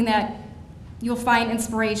 we're hoping that you'll find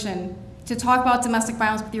inspiration to talk about domestic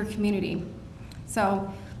violence with your community.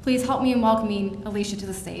 So please help me in welcoming Alicia to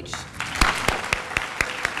the stage.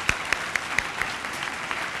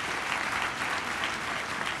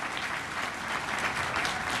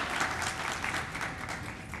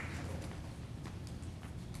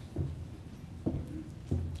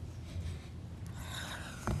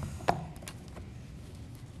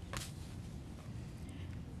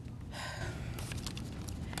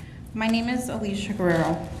 My name is Alicia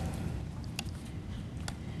Guerrero.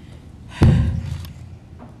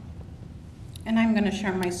 and I'm going to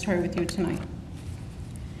share my story with you tonight.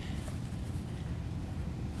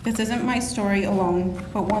 This isn't my story alone,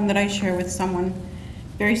 but one that I share with someone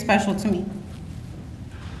very special to me,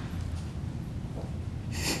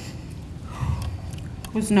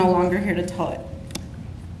 who's no longer here to tell it.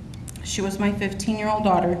 She was my 15-year-old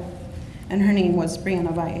daughter, and her name was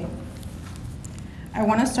Brianna Valle. I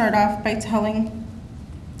want to start off by telling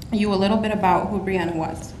you a little bit about who Brianna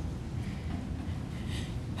was.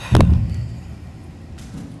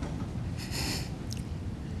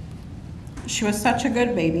 She was such a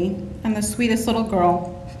good baby and the sweetest little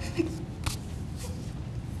girl.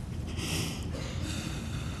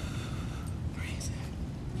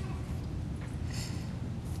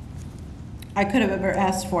 I could have ever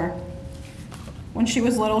asked for. When she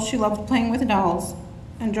was little, she loved playing with dolls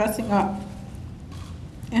and dressing up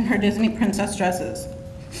in her Disney princess dresses.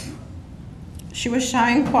 She was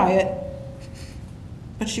shy and quiet,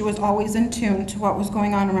 but she was always in tune to what was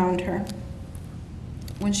going on around her.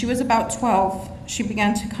 When she was about 12, she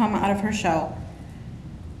began to come out of her shell.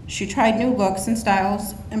 She tried new looks and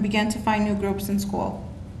styles and began to find new groups in school.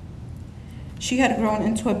 She had grown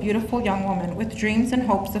into a beautiful young woman with dreams and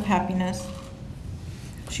hopes of happiness.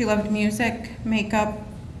 She loved music, makeup,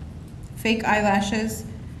 fake eyelashes,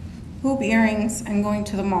 hoop earrings, and going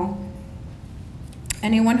to the mall.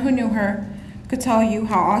 Anyone who knew her could tell you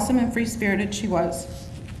how awesome and free-spirited she was.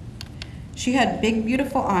 She had big,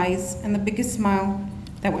 beautiful eyes and the biggest smile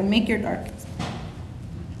that would make your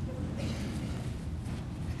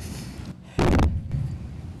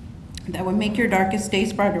darkest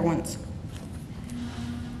days brighter ones.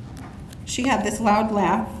 She had this loud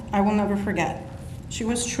laugh I will never forget. She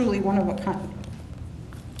was truly one of a kind.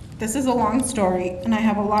 This is a long story, and I don't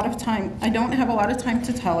have a lot of time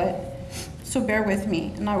to tell it, so bear with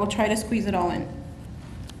me, and I will try to squeeze it all in.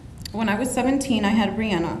 When I was 17, I had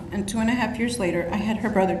Brianna, and 2.5 years later, I had her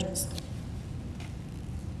brother,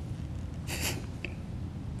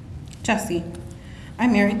 Jesse. I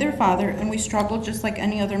married their father, and we struggled just like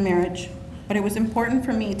any other marriage, but it was important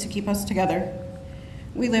for me to keep us together.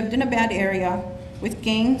 We lived in a bad area with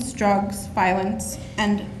gangs, drugs, violence,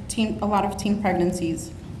 and a lot of teen pregnancies.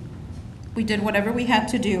 We did whatever we had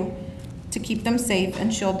to do to keep them safe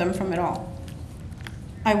and shield them from it all.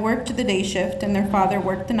 I worked the day shift, and their father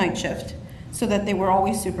worked the night shift, so that they were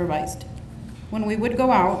always supervised. When we would go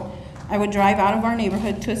out, I would drive out of our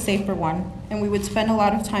neighborhood to a safer one, and we would spend a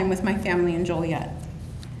lot of time with my family in Joliet.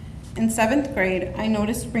 In 7th grade, I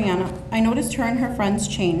noticed her and her friends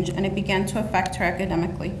change, and it began to affect her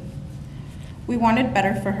academically. We wanted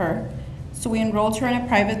better for her, so we enrolled her in a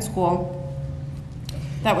private school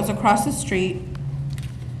that was across the street.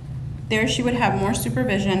 There she would have more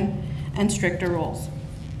supervision and stricter rules.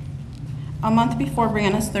 A month before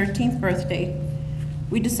Brianna's 13th birthday,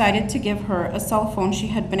 we decided to give her a cell phone she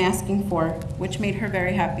had been asking for, which made her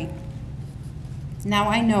very happy. Now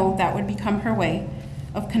I know that would become her way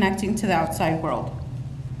of connecting to the outside world.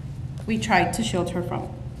 We tried to shield her from.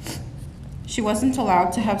 She wasn't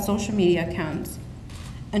allowed to have social media accounts,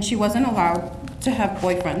 and she wasn't allowed to have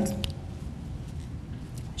boyfriends.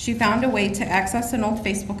 She found a way to access an old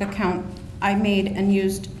Facebook account I made and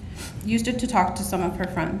used it to talk to some of her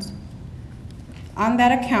friends. On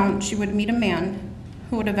that account, she would meet a man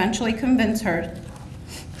who would eventually convince her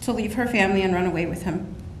to leave her family and run away with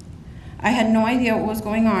him. I had no idea what was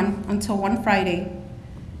going on until one Friday.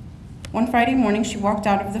 One Friday morning, she walked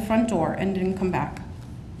out of the front door and didn't come back.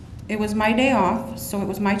 It was my day off, so it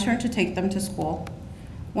was my turn to take them to school.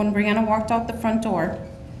 When Brianna walked out the front door,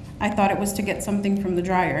 I thought it was to get something from the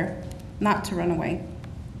dryer, not to run away.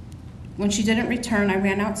 When she didn't return, I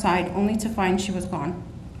ran outside, only to find she was gone.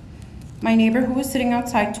 My neighbor who was sitting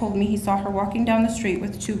outside told me he saw her walking down the street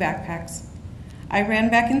with 2 backpacks. I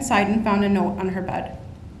ran back inside and found a note on her bed.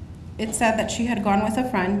 It said that she had gone with a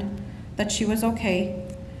friend, that she was okay,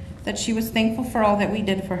 that she was thankful for all that we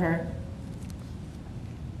did for her,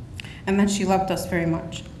 and that she loved us very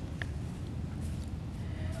much.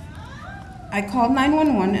 I called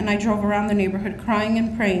 911 and I drove around the neighborhood crying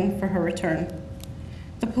and praying for her return.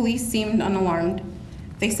 The police seemed unalarmed.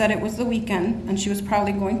 They said it was the weekend and she was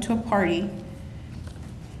probably going to a party,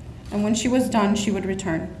 and when she was done, she would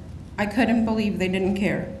return. I couldn't believe they didn't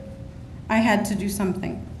care. I had to do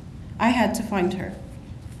something. I had to find her.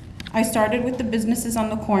 I started with the businesses on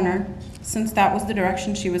the corner, since that was the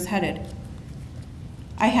direction she was headed.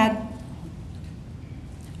 I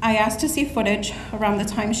asked to see footage around the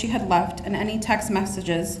time she had left and any text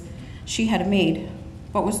messages she had made,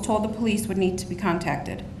 but was told the police would need to be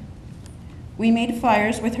contacted. We made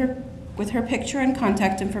flyers with her picture and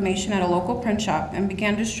contact information at a local print shop and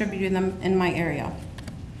began distributing them in my area.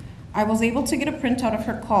 I was able to get a printout of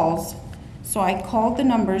her calls, so I called the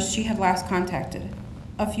numbers she had last contacted.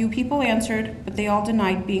 A few people answered, but they all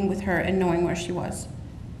denied being with her and knowing where she was.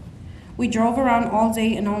 We drove around all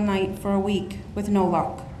day and all night for a week with no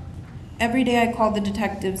luck. Every day I called the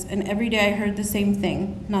detectives, and every day I heard the same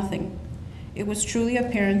thing, nothing. It was truly a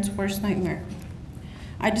parent's worst nightmare.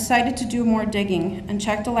 I decided to do more digging and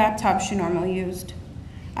checked the laptop she normally used.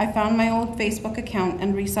 I found my old Facebook account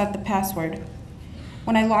and reset the password.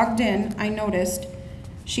 When I logged in, I noticed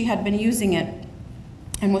she had been using it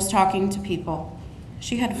and was talking to people.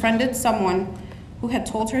 She had friended someone who had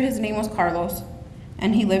told her his name was Carlos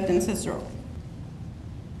and he lived in Cicero.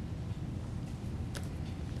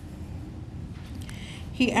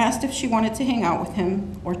 He asked if she wanted to hang out with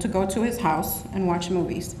him or to go to his house and watch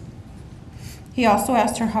movies. He also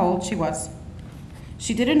asked her how old she was.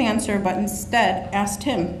 She didn't answer, but instead asked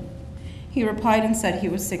him. He replied and said he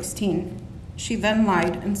was 16. She then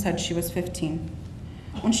lied and said she was 15,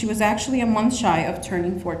 when she was actually a month shy of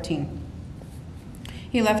turning 14.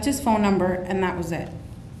 He left his phone number, and that was it.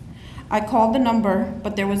 I called the number,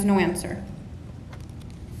 but there was no answer.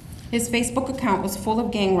 His Facebook account was full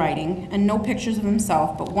of gang writing and no pictures of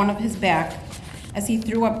himself, but one of his back as he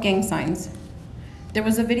threw up gang signs. There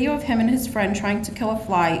was a video of him and his friend trying to kill a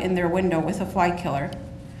fly in their window with a fly killer.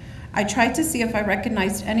 I tried to see if I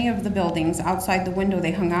recognized any of the buildings outside the window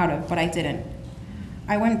they hung out of, but I didn't.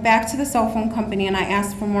 I went back to the cell phone company and I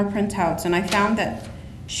asked for more printouts, and I found that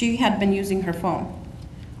she had been using her phone.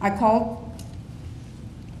 I called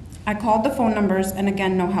the phone numbers, and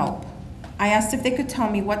again, no help. I asked if they could tell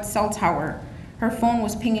me what cell tower her phone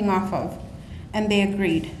was pinging off of, and they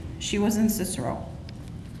agreed. She was in Cicero.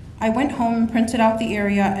 I went home and printed out the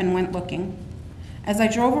area and went looking. As I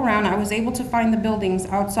drove around, I was able to find the buildings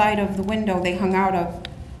outside of the window they hung out of.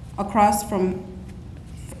 Across from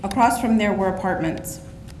there were apartments.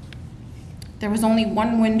 There was only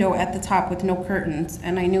one window at the top with no curtains,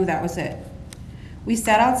 and I knew that was it. We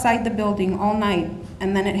sat outside the building all night,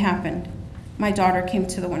 and then it happened. My daughter came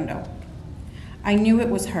to the window. I knew it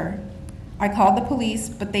was her. I called the police,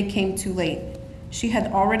 but they came too late. She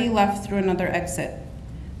had already left through another exit.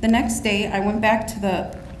 The next day, I went back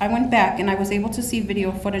and I was able to see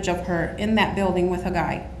video footage of her in that building with a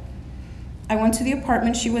guy. I went to the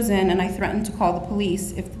apartment she was in, and I threatened to call the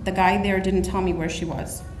police if the guy there didn't tell me where she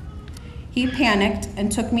was. He panicked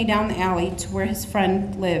and took me down the alley to where his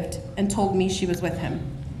friend lived and told me she was with him.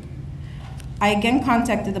 I again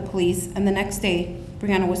contacted the police, and the next day,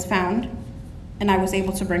 Brianna was found, and I was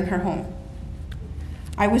able to bring her home.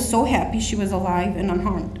 I was so happy she was alive and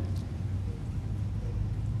unharmed.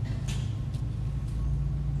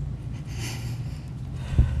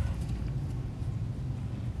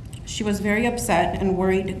 She was very upset and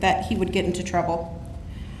worried that he would get into trouble.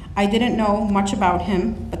 I didn't know much about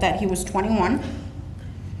him, but that he was 21.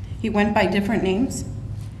 He went by different names,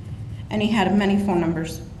 and he had many phone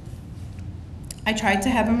numbers. I tried to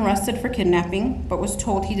have him arrested for kidnapping, but was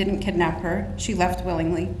told he didn't kidnap her. She left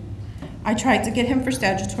willingly. I tried to get him for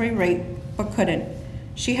statutory rape, but couldn't.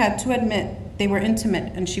 She had to admit they were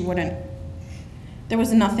intimate, and she wouldn't. There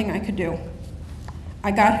was nothing I could do. I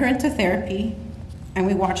got her into therapy, and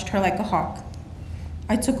we watched her like a hawk.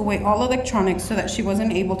 I took away all electronics so that she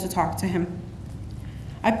wasn't able to talk to him.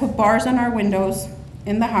 I put bars on our windows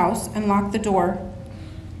in the house and locked the door,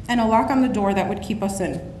 and a lock on the door that would keep us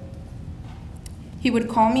in. He would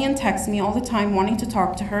call me and text me all the time wanting to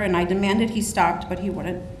talk to her, and I demanded he stopped, but he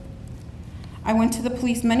wouldn't. I went to the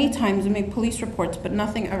police many times and made police reports, but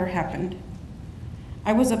nothing ever happened.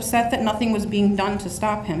 I was upset that nothing was being done to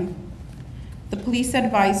stop him. The police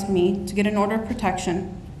advised me to get an order of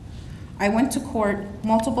protection. I went to court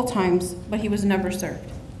multiple times, but he was never served.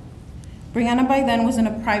 Brianna by then was in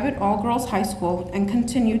a private all-girls high school and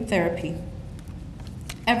continued therapy.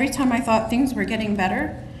 Every time I thought things were getting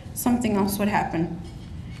better, something else would happen.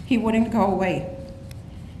 He wouldn't go away.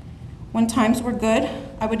 When times were good,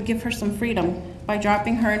 I would give her some freedom by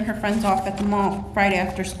dropping her and her friends off at the mall Friday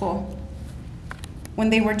after school. When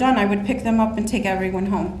they were done, I would pick them up and take everyone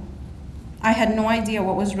home. I had no idea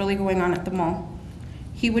what was really going on at the mall.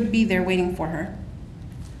 He would be there waiting for her.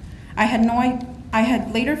 I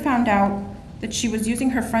had later found out that she was using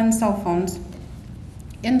her friends' cell phones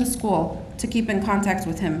in the school to keep in contact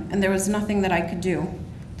with him, and there was nothing that I could do.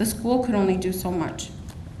 The school could only do so much.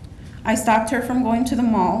 I stopped her from going to the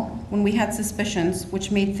mall when we had suspicions, which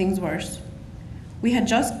made things worse. We had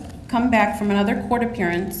just come back from another court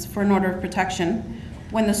appearance for an order of protection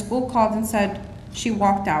when the school called and said she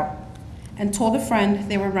walked out and told a friend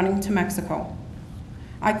they were running to Mexico.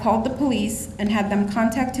 I called the police and had them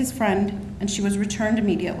contact his friend, and she was returned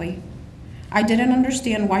immediately. I didn't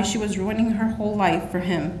understand why she was ruining her whole life for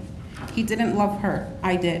him. He didn't love her,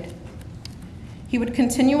 I did. He would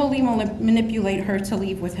continually manipulate her to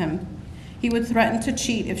leave with him. He would threaten to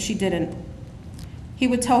cheat if she didn't. He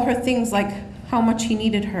would tell her things like how much he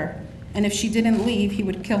needed her, and if she didn't leave, he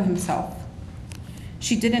would kill himself.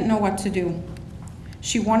 She didn't know what to do.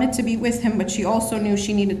 She wanted to be with him, but she also knew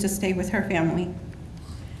she needed to stay with her family.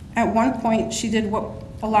 At one point, she did what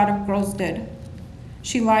a lot of girls did.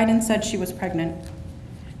 She lied and said she was pregnant.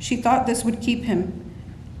 She thought this would keep him,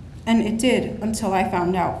 and it did until I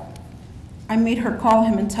found out. I made her call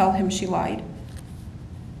him and tell him she lied.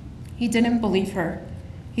 He didn't believe her.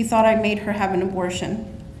 He thought I made her have an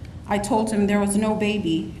abortion. I told him there was no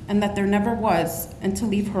baby and that there never was, and to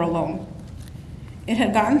leave her alone. It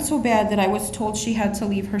had gotten so bad that I was told she had to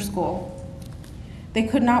leave her school. They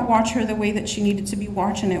could not watch her the way that she needed to be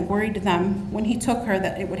watched, and it worried them when he took her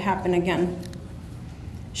that it would happen again.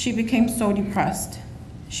 She became so depressed.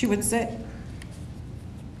 She would sit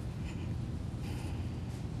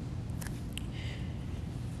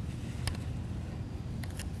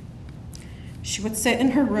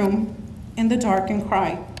in her room in the dark and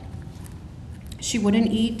cry. She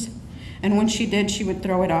wouldn't eat, and when she did, she would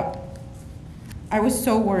throw it up. I was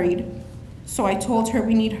so worried, so I told her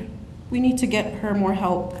we need to get her more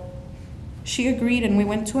help. She agreed, and we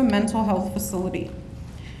went to a mental health facility.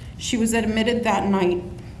 She was admitted that night.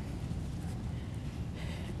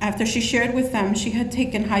 After she shared with them, she had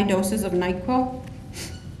taken high doses of NyQuil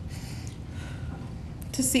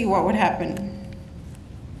to see what would happen.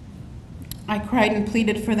 I cried and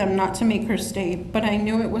pleaded for them not to make her stay, but I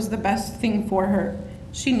knew it was the best thing for her.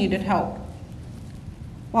 She needed help.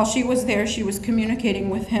 While she was there, she was communicating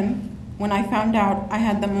with him. When I found out, I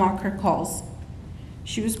had them lock her calls.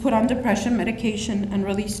 She was put on depression medication and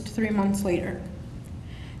released 3 months later.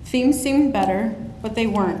 Things seemed better, but they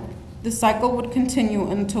weren't. The cycle would continue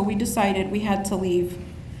until we decided we had to leave.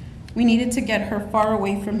 We needed to get her far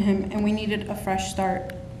away from him, and we needed a fresh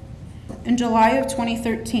start. In July of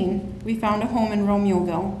 2013, we found a home in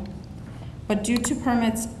Romeoville, but due to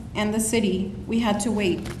permits and the city, we had to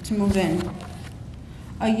wait to move in.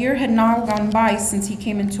 A year had now gone by since he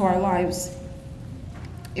came into our lives.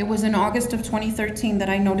 It was in August of 2013 that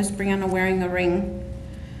I noticed Brianna wearing a ring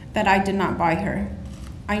that I did not buy her.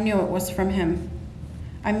 I knew it was from him.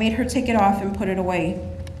 I made her take it off and put it away.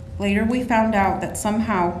 Later, we found out that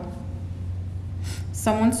somehow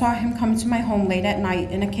someone saw him come to my home late at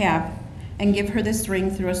night in a cab and give her this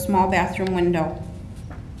ring through a small bathroom window.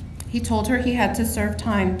 He told her he had to serve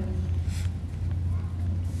time.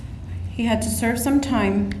 He had to serve some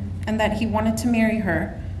time and that he wanted to marry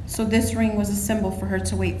her, so this ring was a symbol for her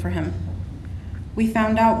to wait for him. We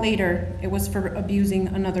found out later it was for abusing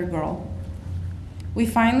another girl. We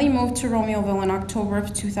finally moved to Romeoville in October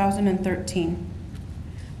of 2013.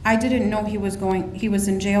 I didn't know he was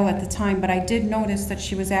in jail at the time, but I did notice that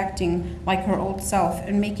she was acting like her old self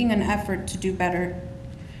and making an effort to do better.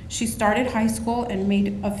 She started high school and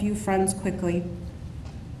made a few friends quickly.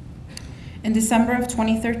 In December of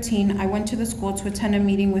 2013, I went to the school to attend a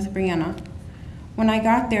meeting with Brianna. When I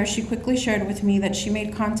got there, she quickly shared with me that she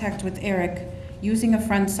made contact with Eric using a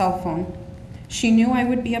friend's cell phone. She knew I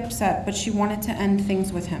would be upset, but she wanted to end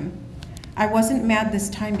things with him. I wasn't mad this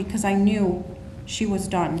time because I knew she was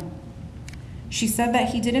done. She said that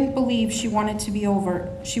he didn't believe she wanted it to be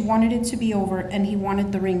over, and he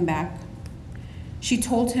wanted the ring back. She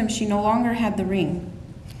told him she no longer had the ring.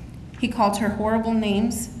 He called her horrible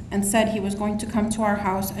names and said he was going to come to our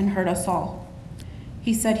house and hurt us all.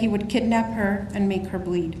 He said he would kidnap her and make her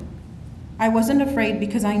bleed. I wasn't afraid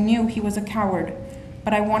because I knew he was a coward,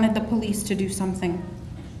 but I wanted the police to do something.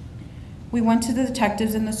 We went to the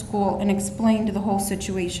detectives in the school and explained the whole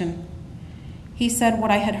situation. He said what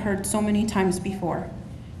I had heard so many times before: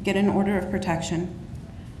 get an order of protection.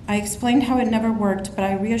 I explained how it never worked, but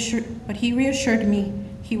he reassured me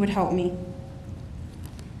he would help me.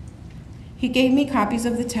 He gave me copies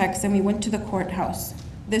of the text and we went to the courthouse,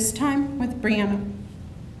 this time with Brianna.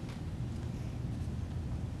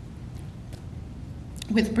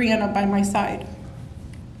 With Brianna by my side.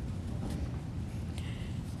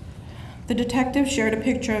 The detective shared a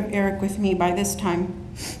picture of Eric with me by this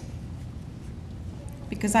time,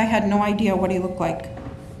 because I had no idea what he looked like.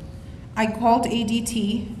 I called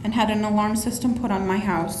ADT and had an alarm system put on my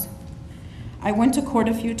house. I went to court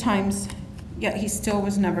a few times, yet he still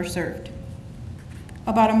was never served.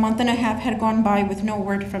 About a month and a half had gone by with no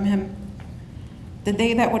word from him. The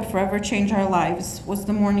day that would forever change our lives was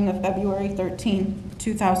the morning of February 13,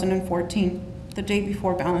 2014, the day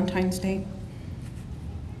before Valentine's Day.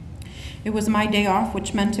 It was my day off,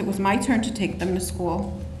 which meant it was my turn to take them to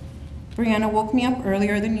school. Brianna woke me up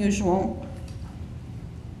earlier than usual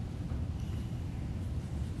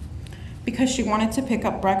because she wanted to pick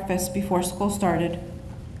up breakfast before school started.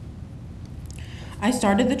 I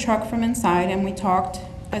started the truck from inside and we talked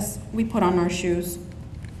as we put on our shoes.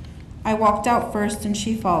 I walked out first and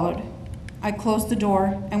she followed. I closed the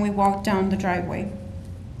door and we walked down the driveway.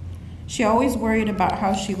 She always worried about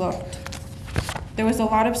how she looked. There was a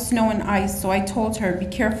lot of snow and ice, so I told her, "Be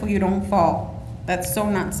careful you don't fall. That's so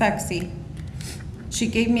not sexy." She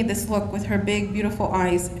gave me this look with her big, beautiful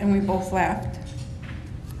eyes, and we both laughed.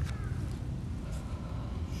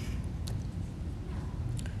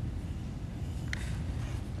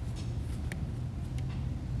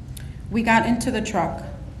 We got into the truck.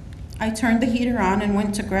 I turned the heater on and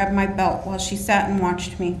went to grab my belt while she sat and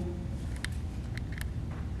watched me.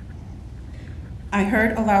 I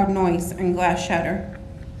heard a loud noise and glass shatter.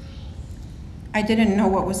 I didn't know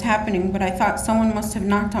what was happening, but I thought someone must have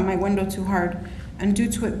knocked on my window too hard, and due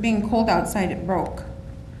to it being cold outside, it broke.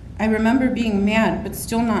 I remember being mad, but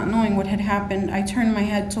still not knowing what had happened. I turned my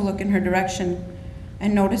head to look in her direction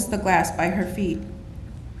and noticed the glass by her feet.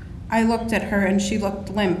 I looked at her and she looked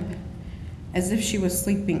limp, as if she was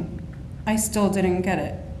sleeping. I still didn't get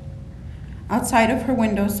it. Outside of her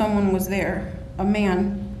window, someone was there, a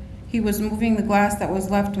man. He was moving the glass that was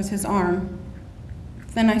left with his arm.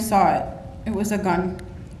 Then I saw it. It was a gun.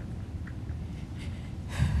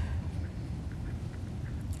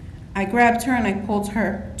 I grabbed her and I pulled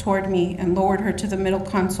her toward me and lowered her to the middle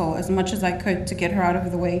console as much as I could to get her out of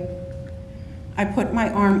the way. I put my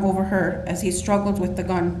arm over her as he struggled with the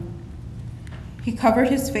gun. He covered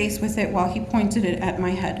his face with it while he pointed it at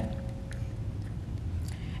my head.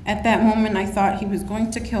 At that moment, I thought he was going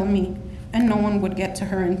to kill me and no one would get to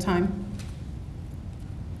her in time.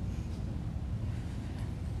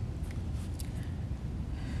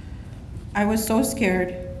 I was so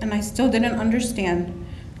scared, and I still didn't understand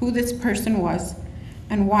who this person was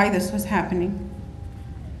and why this was happening.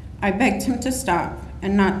 I begged him to stop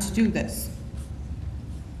and not to do this.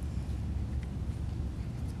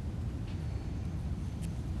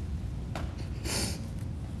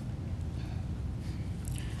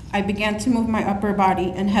 I began to move my upper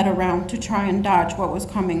body and head around to try and dodge what was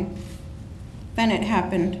coming. Then it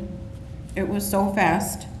happened. It was so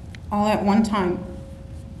fast, all at one time.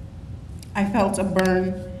 I felt a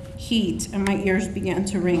burn, heat, and my ears began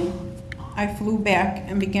to ring. I flew back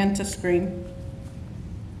and began to scream.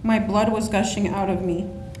 My blood was gushing out of me.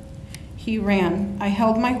 He ran. I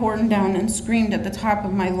held my horn down and screamed at the top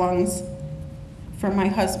of my lungs for my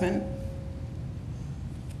husband.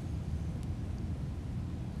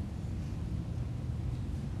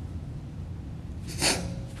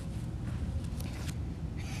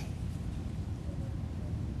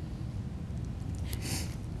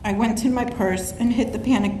 I went in my purse and hit the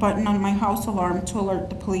panic button on my house alarm to alert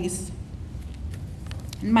the police.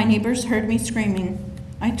 My neighbors heard me screaming.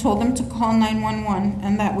 I told them to call 911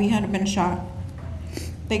 and that we had been shot.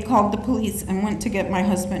 They called the police and went to get my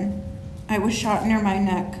husband. I was shot near my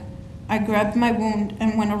neck. I grabbed my wound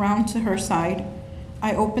and went around to her side.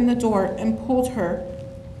 I opened the door and pulled her.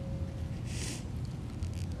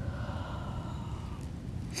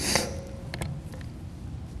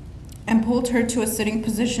 To a sitting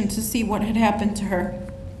position to see what had happened to her.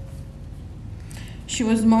 She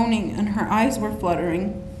was moaning and her eyes were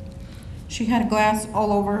fluttering. She had glass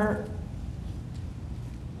all over her.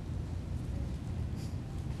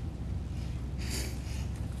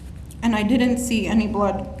 And I didn't see any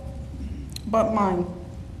blood but mine.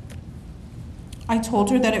 I told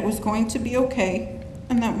her that it was going to be okay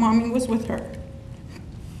and that Mommy was with her.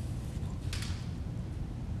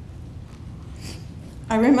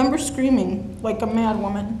 I remember screaming like a mad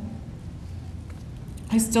woman.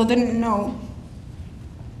 I still didn't know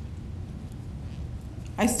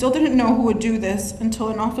who would do this until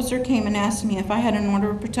an officer came and asked me if I had an order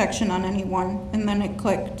of protection on anyone, and then it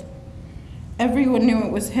clicked. Everyone knew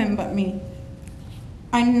it was him but me.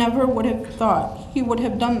 I never would have thought he would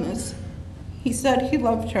have done this. He said he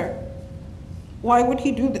loved her. Why would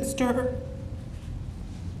he do this to her?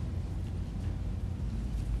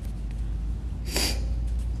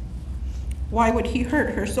 Why would he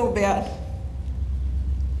hurt her so bad?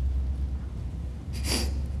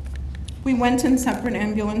 We went in separate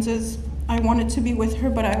ambulances. I wanted to be with her,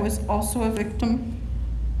 but I was also a victim.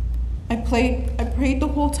 I prayed the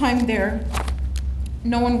whole time there.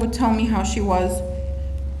 No one would tell me how she was.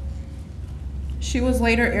 She was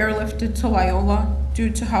later airlifted to Loyola due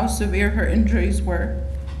to how severe her injuries were.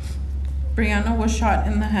 Brianna was shot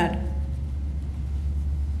in the head.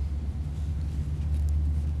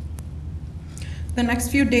 The next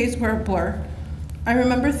few days were a blur. I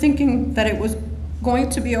remember thinking that it was going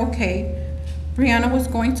to be okay. Brianna was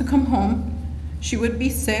going to come home. She would be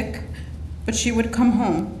sick, but she would come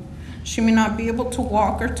home. She may not be able to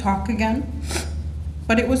walk or talk again,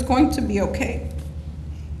 but it was going to be okay.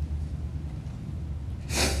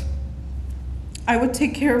 I would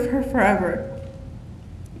take care of her forever.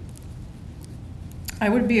 I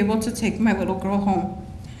would be able to take my little girl home.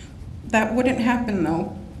 That wouldn't happen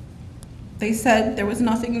though. They said there was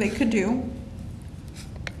nothing they could do.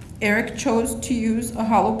 Eric chose to use a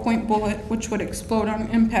hollow point bullet which would explode on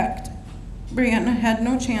impact. Brianna had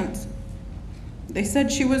no chance. They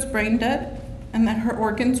said she was brain dead and that her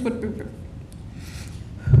organs would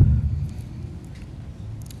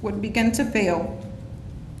begin to fail.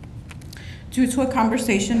 Due to a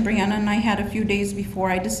conversation Brianna and I had a few days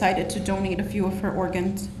before, I decided to donate a few of her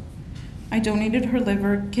organs. I donated her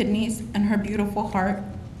liver, kidneys, and her beautiful heart.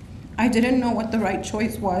 I didn't know what the right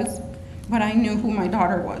choice was, but I knew who my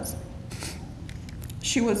daughter was.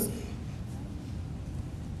 She was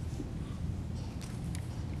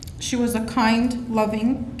a kind,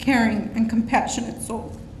 loving, caring, and compassionate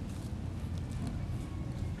soul.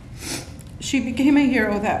 She became a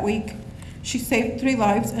hero that week. She saved 3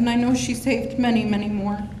 lives, and I know she saved many, many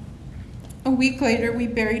more. A week later, we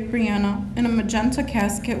buried Brianna in a magenta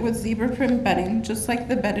casket with zebra print bedding, just like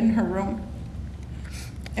the bed in her room.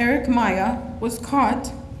 Eric Maya was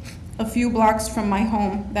caught a few blocks from my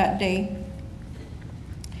home that day.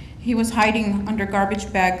 He was hiding under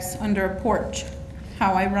garbage bags under a porch.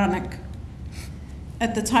 How ironic.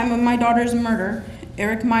 At the time of my daughter's murder,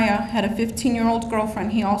 Eric Maya had a 15-year-old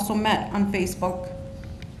girlfriend he also met on Facebook.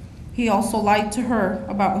 He also lied to her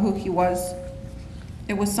about who he was.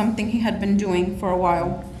 It was something he had been doing for a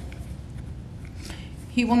while.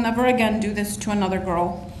 He will never again do this to another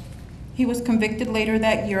girl. He was convicted later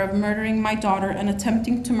that year of murdering my daughter and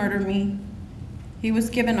attempting to murder me. He was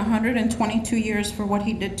given 122 years for what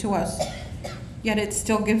he did to us, yet it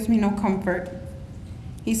still gives me no comfort.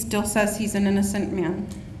 He still says he's an innocent man.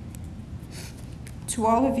 To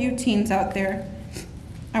all of you teens out there,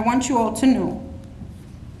 I want you all to know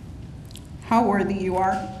how worthy you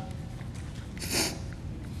are.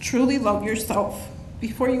 Truly love yourself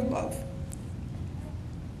before you love.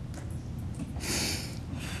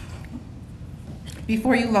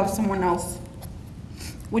 Before you love someone else.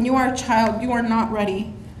 When you are a child, you are not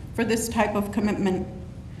ready for this type of commitment.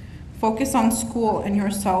 Focus on school and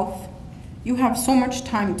yourself. You have so much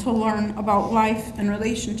time to learn about life and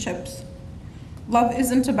relationships. Love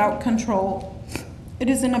isn't about control. It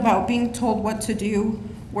isn't about being told what to do,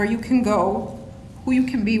 where you can go, who you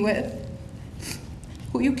can be with,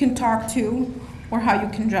 who you can talk to, or how you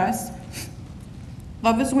can dress.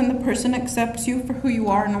 Love is when the person accepts you for who you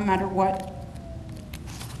are no matter what.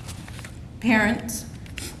 Parents,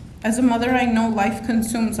 as a mother, I know life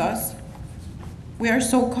consumes us. We are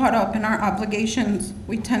so caught up in our obligations,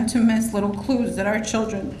 we tend to miss little clues that our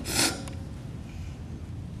children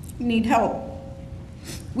need help.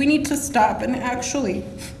 We need to stop and actually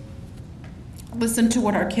listen to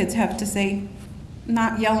what our kids have to say,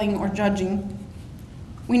 not yelling or judging.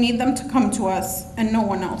 We need them to come to us and no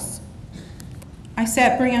one else. I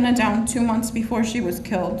sat Brianna down 2 months before she was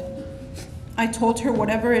killed. I told her,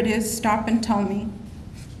 whatever it is, stop and tell me.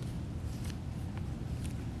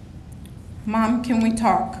 Mom, can we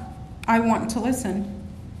talk? I want to listen.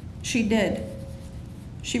 She did.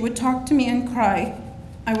 She would talk to me and cry.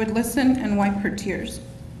 I would listen and wipe her tears.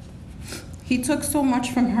 He took so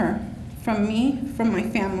much from her, from me, from my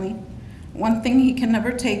family. One thing he can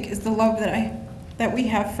never take is the love that we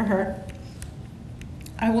have for her.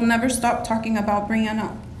 I will never stop talking about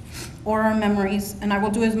Brianna or our memories, and I will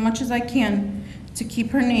do as much as I can to keep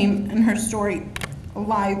her name and her story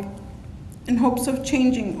alive in hopes of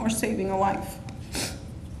changing or saving a life.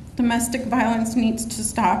 Domestic violence needs to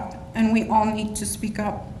stop, and we all need to speak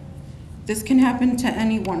up. This can happen to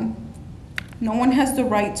anyone. No one has the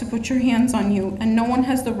right to put your hands on you, and no one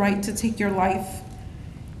has the right to take your life.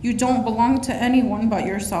 You don't belong to anyone but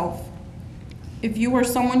yourself. If you or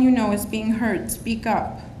someone you know is being hurt, speak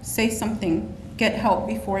up, say something, get help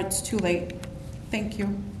before it's too late. Thank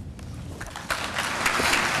you.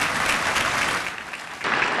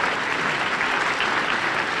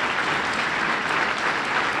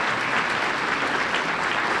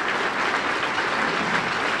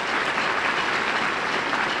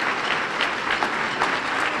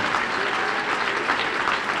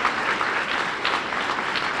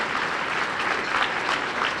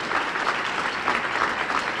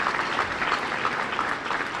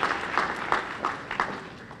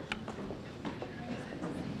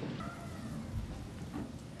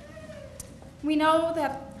 We know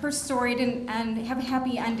that her story didn't have a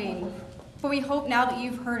happy ending, but we hope now that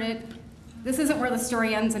you've heard it, this isn't where the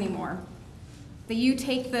story ends anymore. That you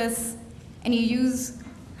take this and you use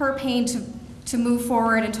her pain to move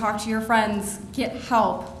forward and talk to your friends, get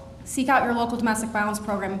help, seek out your local domestic violence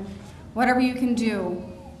program, whatever you can do.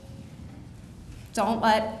 Don't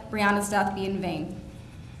let Brianna's death be in vain.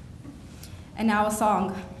 And now a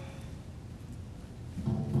song.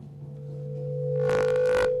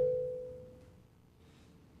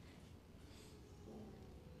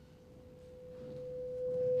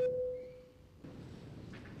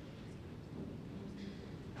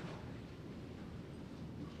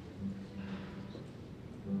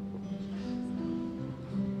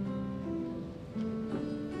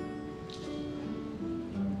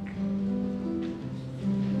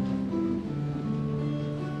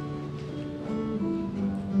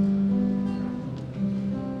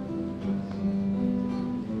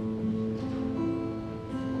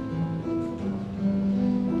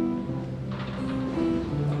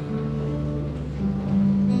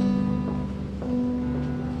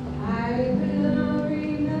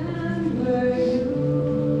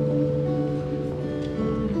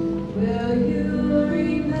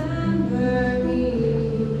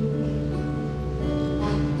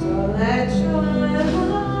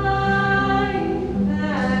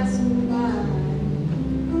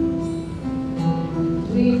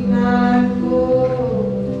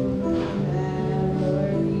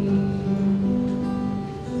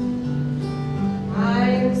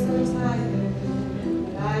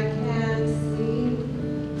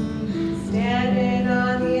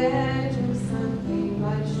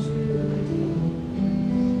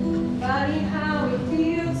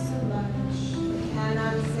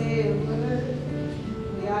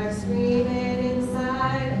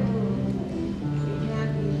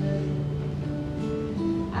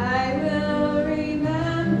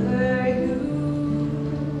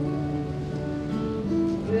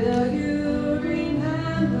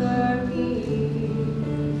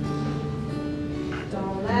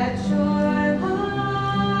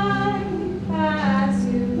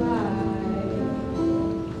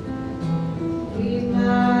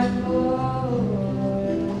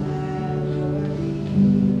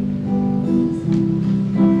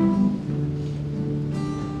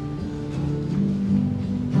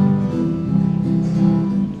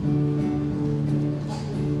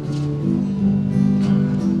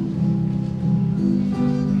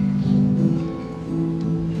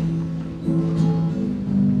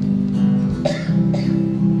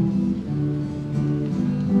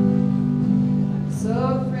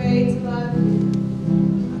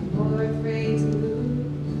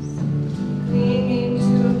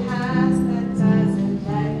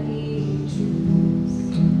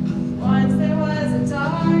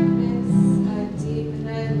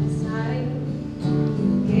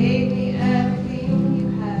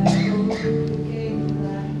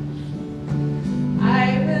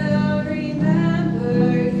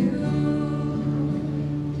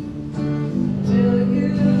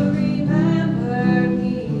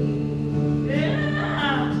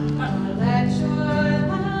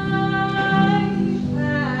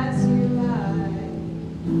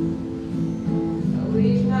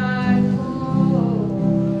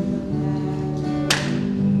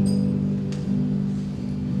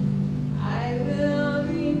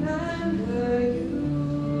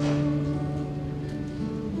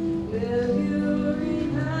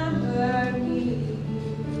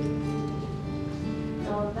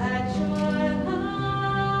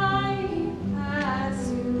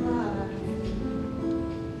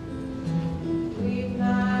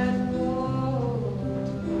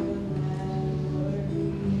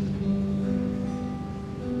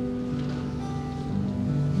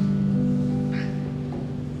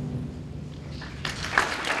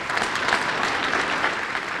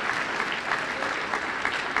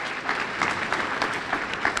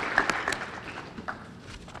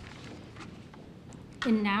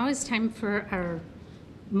 And now is time for our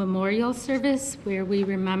memorial service, where we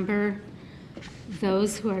remember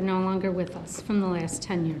those who are no longer with us from the last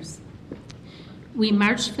 10 years. We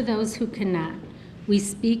march for those who cannot. We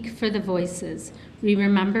speak for the voices. We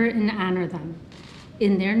remember and honor them.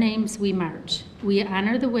 In their names we march. We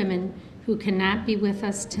honor the women who cannot be with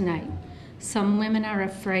us tonight. Some women are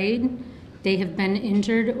afraid. They have been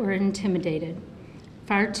injured or intimidated.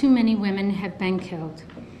 Far too many women have been killed.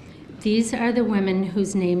 These are the women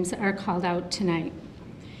whose names are called out tonight.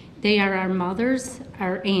 They are our mothers,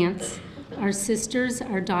 our aunts, our sisters,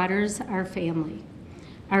 our daughters, our family,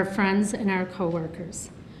 our friends, and our coworkers.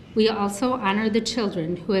 We also honor the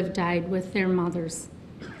children who have died with their mothers.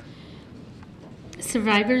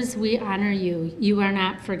 Survivors, we honor you. You are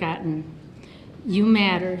not forgotten. You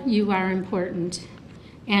matter. You are important.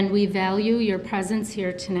 And we value your presence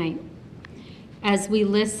here tonight. As we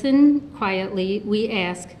listen quietly, we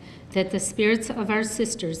ask that the spirits of our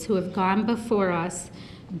sisters who have gone before us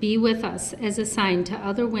be with us as a sign to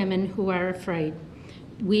other women who are afraid.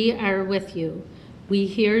 We are with you. We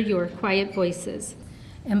hear your quiet voices.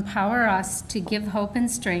 Empower us to give hope and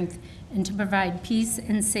strength and to provide peace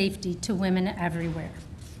and safety to women everywhere.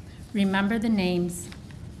 Remember the names.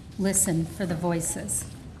 Listen for the voices.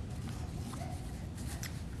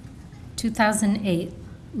 2008,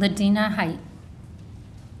 Ladina Height.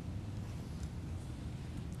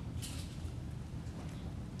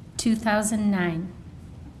 2009,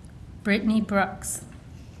 Brittany Brooks.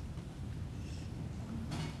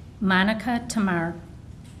 Monica Tamar.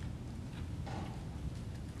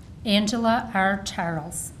 Angela R.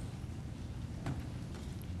 Charles.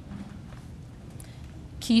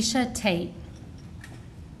 Keisha Tate.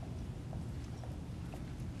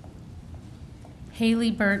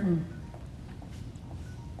 Haley Burton.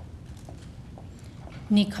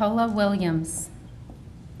 Nicola Williams.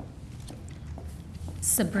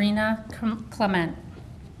 Sabrina Clement.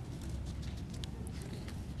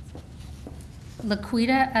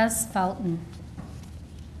 Laquita S. Felton.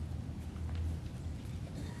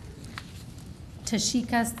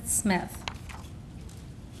 Tashika Smith.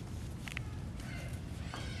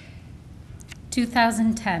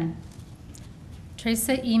 2010,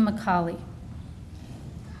 Teresa E. McCauley.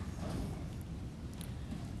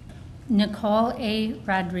 Nicole A.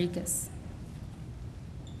 Rodriguez.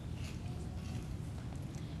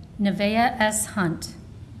 Nevaeh S. Hunt.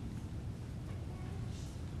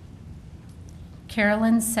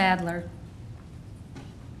 Carolyn Sadler.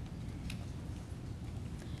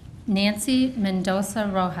 Nancy Mendoza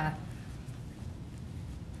Roja.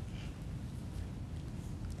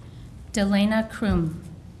 Delana Krum.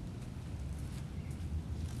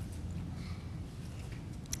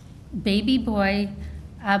 Baby Boy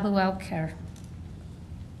Abuelker.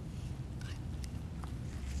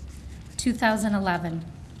 2011,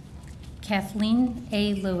 Kathleen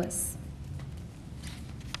A. Lewis.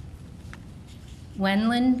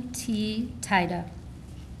 Wenlin T. Tida.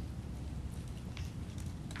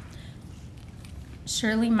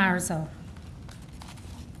 Shirley Marzo.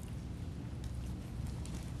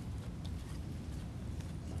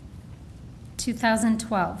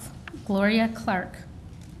 (2012), Gloria Clark.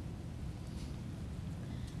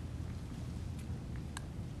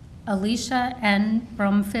 Alicia N.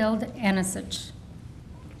 Bromfield Anisich.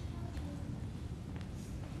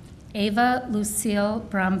 Ava Lucille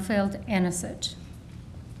Bromfield Anisich.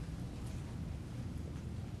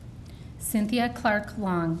 Cynthia Clark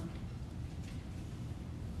Long.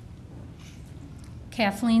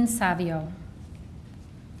 Kathleen Savio.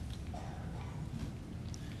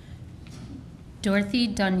 Dorothy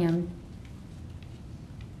Dunham.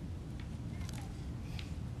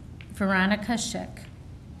 Veronica Schick.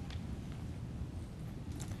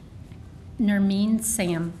 Nermeen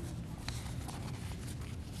Sam.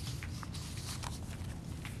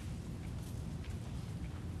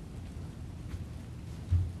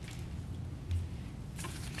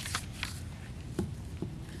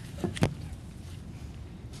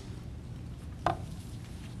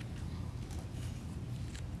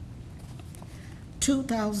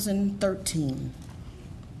 (2013),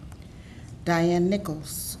 Diane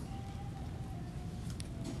Nichols.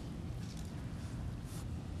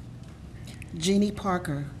 Jeannie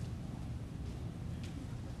Parker.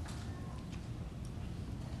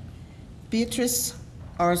 Beatrice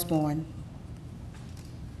Osborne.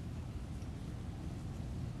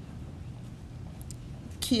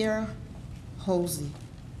 Kiera Hosey.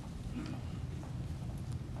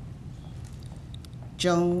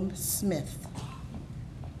 Joan Smith.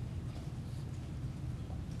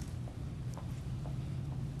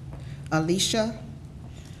 Alicia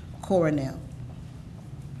Coronel.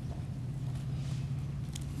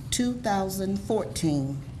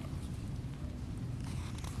 2014,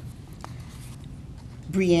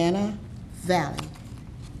 Brianna Valley.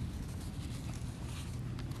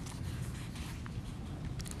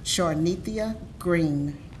 Sharnithia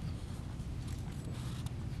Green.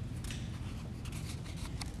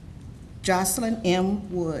 Jocelyn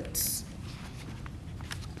M. Woods.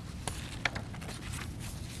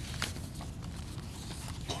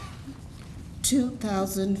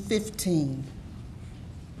 (2015),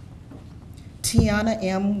 Tiana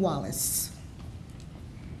M. Wallace.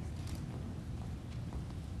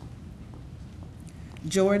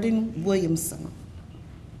 Jordan Williamson.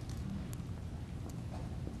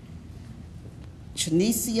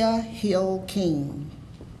 Tanisha Hill King.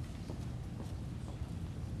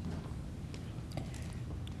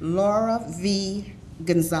 Laura V.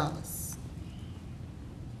 Gonzalez.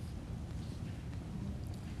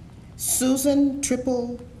 Susan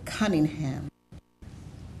Triple Cunningham.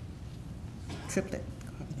 Triplet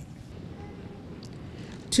Cunningham.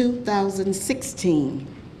 2016.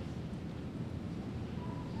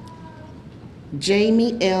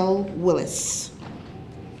 Jamie L. Willis.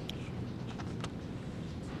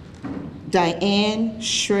 Diane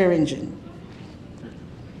Schweringen.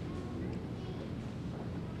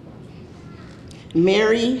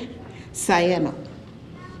 Mary Siano.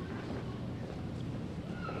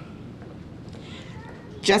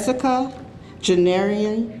 Jessica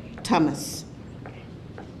Janarian Thomas.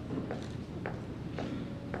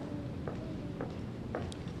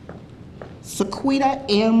 Sequita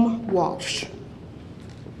M. Walsh.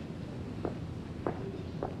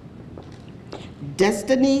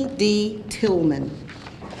 Destiny D. Tillman.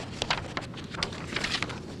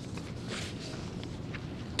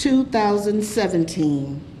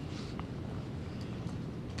 2017.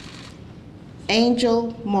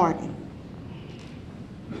 Angel Martin.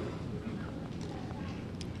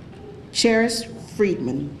 Cherish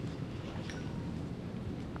Friedman.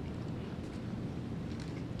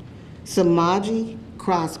 Samaji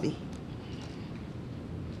Crosby.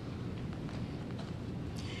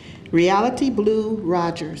 Reality Blue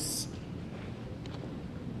Rogers.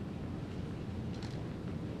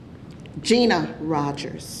 Gina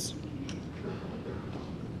Rogers.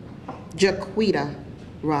 Jaquita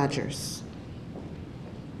Rogers.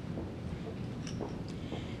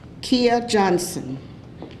 Kia Johnson.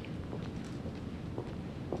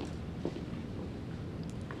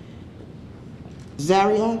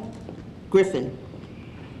 Zaria Griffin.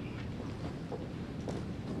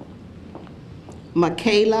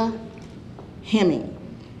 Michaela Hemming.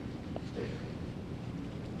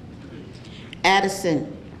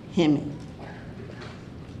 Addison Hemming.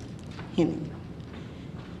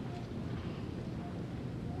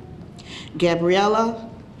 Gabriella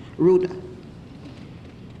Ruda.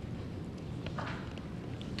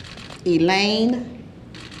 Elaine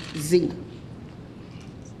Zena.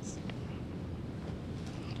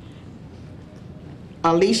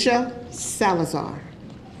 Alicia Salazar.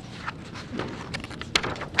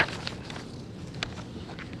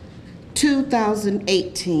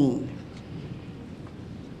 (2018)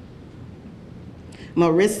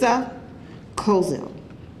 Marissa Kozel.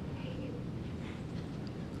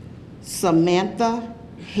 Samantha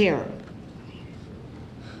Hare.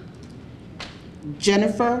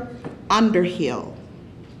 Jennifer Underhill.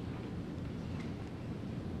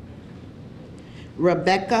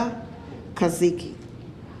 Rebecca Kaziki.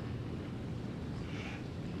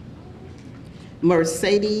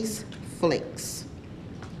 Mercedes Flakes.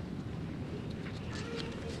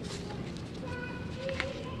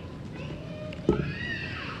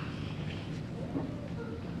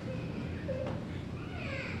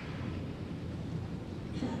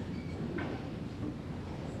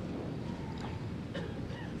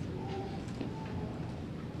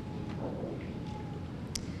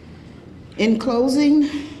 In closing,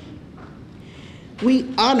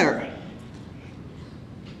 we honor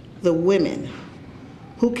the women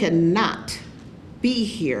who cannot be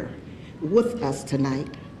here with us tonight.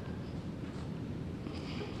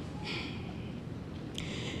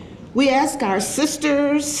 We ask our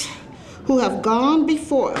sisters who have gone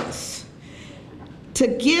before us to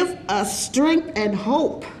give us strength and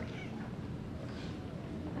hope.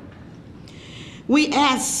 We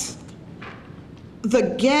ask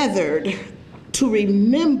the gathered to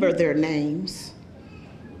remember their names,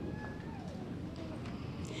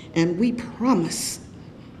 and we promise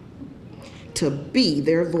to be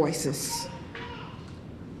their voices.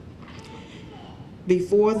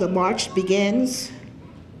 Before the march begins,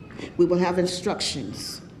 we will have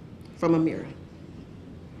instructions from Amira.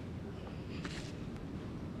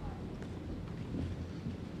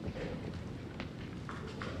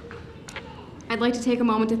 I'd like to take a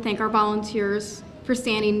moment to thank our volunteers for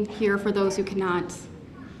standing here for those who cannot.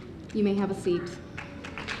 You may have a seat.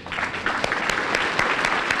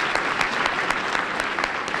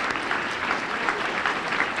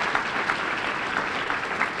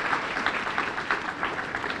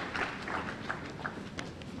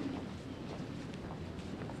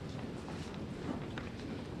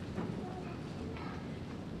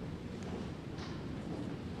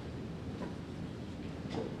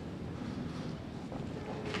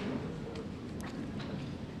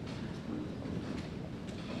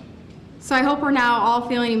 So I hope we're now all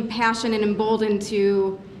feeling impassioned and emboldened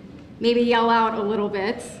to maybe yell out a little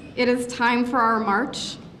bit it is time for our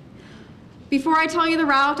march. Before I tell you the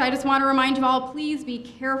route, I just want to remind you all, please be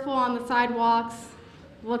careful on the sidewalks.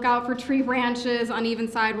 Look out for tree branches,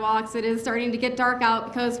 uneven sidewalks. It is starting to get dark out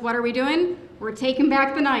because what are we doing? We're taking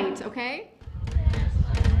back the night, okay?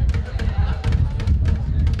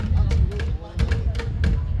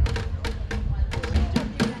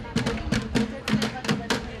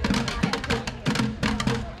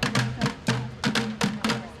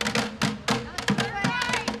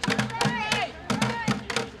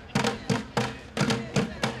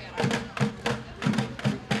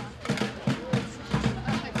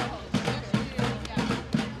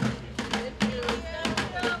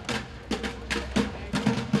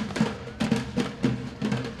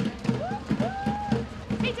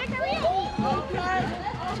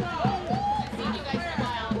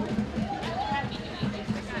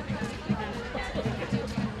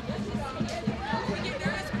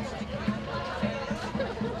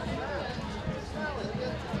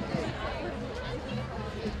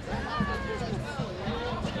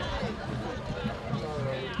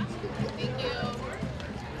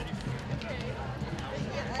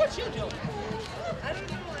 What you doing?